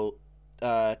 So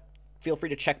feel free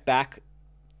to check back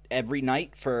every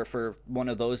night for one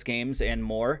of those games and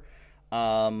more.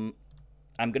 I'm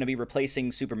going to be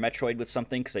replacing Super Metroid with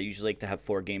something because I usually like to have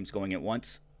 4 games going at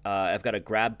once. I've got a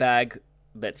grab bag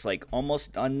that's like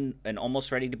almost done and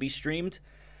almost ready to be streamed.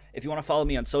 If you want to follow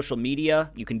me on social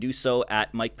media, you can do so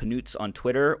at Mike Panoots on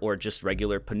Twitter or just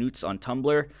regular Panoots on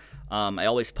Tumblr. I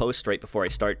always post right before I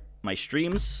start my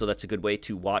streams, so that's a good way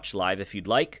to watch live if you'd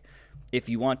like. If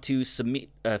you want to submit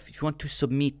art,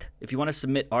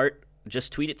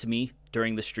 just tweet it to me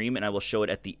during the stream, and I will show it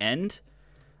at the end.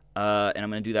 And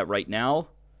I'm going to do that right now.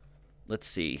 Let's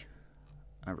see.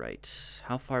 All right.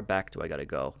 How far back do I got to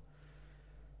go?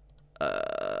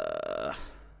 All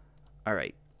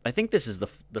right. I think this is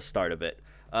the start of it.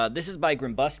 This is by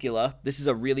Grimbuscula. This is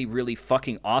a really, really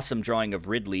fucking awesome drawing of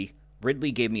Ridley.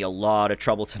 Ridley gave me a lot of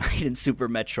trouble tonight in Super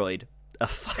Metroid. A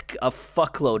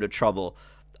fuckload of trouble.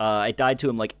 I died to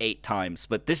him like 8 times,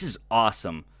 but this is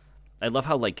awesome. I love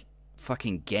how, like,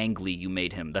 fucking gangly you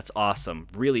made him. That's awesome.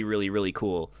 Really, really, really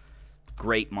cool.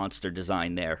 Great monster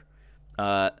design there.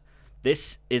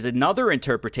 This is another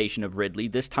interpretation of Ridley,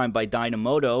 this time by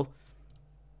Dynamoto.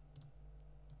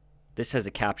 This has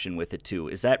a caption with it, too.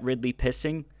 Is that Ridley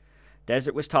pissing?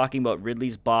 Desert was talking about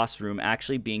Ridley's boss room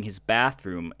actually being his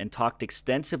bathroom and talked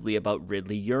extensively about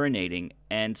Ridley urinating,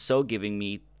 and so giving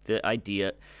me the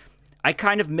idea. I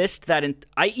kind of missed that.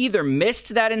 I either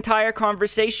missed that entire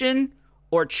conversation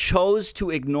or chose to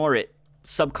ignore it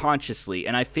subconsciously,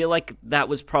 and I feel like that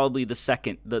was probably the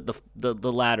second,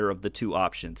 the latter of the two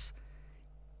options.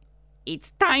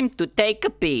 It's time to take a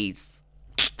piece.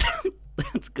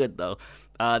 That's good, though.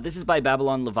 This is by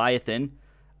Babylon Leviathan.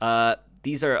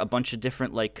 These are a bunch of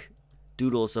different, like,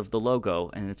 doodles of the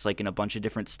logo, and it's, like, in a bunch of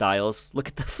different styles. Look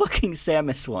at the fucking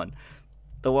Samus one.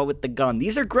 The one with the gun.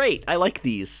 These are great. I like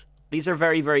these. These are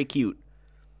very, very cute.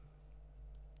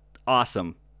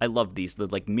 Awesome. I love these. The,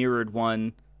 like, mirrored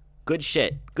one. Good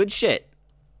shit. Good shit.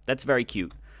 That's very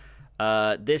cute.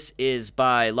 This is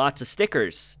by Lots of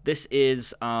Stickers. This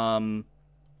is a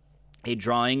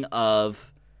drawing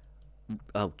of...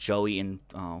 Oh, Joey and...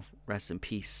 Oh, rest in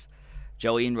peace.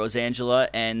 Joey and Rosangela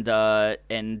and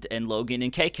Logan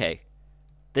and KK.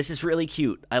 This is really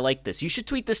cute. I like this. You should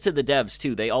tweet this to the devs,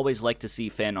 too. They always like to see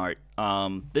fan art.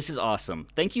 This is awesome.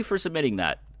 Thank you for submitting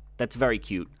that. That's very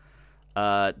cute.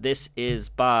 This is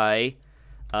by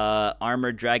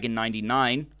Armored Dragon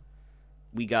 99.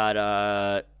 We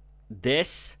got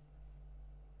this.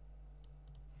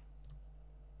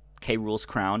 K-Rule's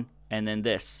crown. And then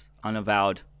this.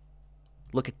 Unavowed.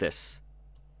 Look at this.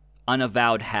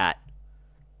 Unavowed hat.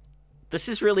 This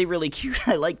is really, really cute.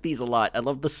 I like these a lot. I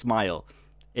love the smile.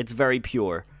 It's very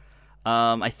pure.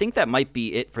 I think that might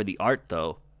be it for the art,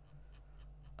 though.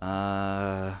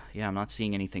 Yeah, I'm not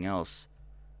seeing anything else.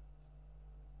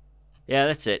 Yeah,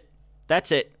 that's it.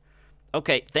 That's it.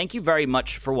 Okay, thank you very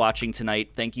much for watching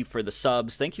tonight. Thank you for the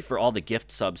subs. Thank you for all the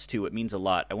gift subs, too. It means a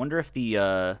lot. I wonder if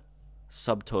the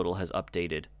subtotal has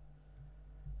updated.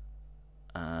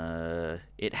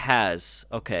 It has.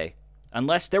 Okay.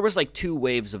 Unless there was like 2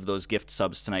 waves of those gift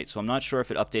subs tonight, so I'm not sure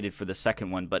if it updated for the second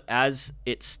one, but as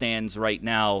it stands right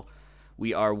now,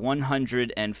 we are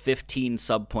 115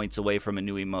 sub points away from a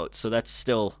new emote, so that's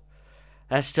still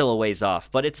That's still a ways off,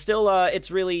 but it's still,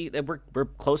 it's really, we're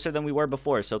closer than we were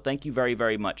before, so thank you very,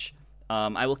 very much.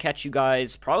 I will catch you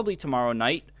guys probably tomorrow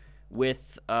night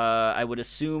with, I would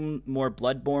assume, more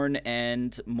Bloodborne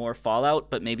and more Fallout,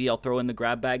 but maybe I'll throw in the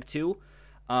grab bag too.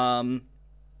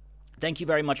 Thank you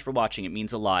very much for watching. It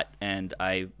means a lot, and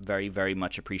I very, very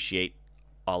much appreciate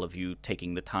all of you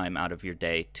taking the time out of your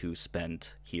day to spend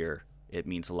here. It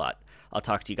means a lot. I'll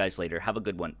talk to you guys later. Have a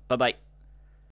good one. Bye-bye.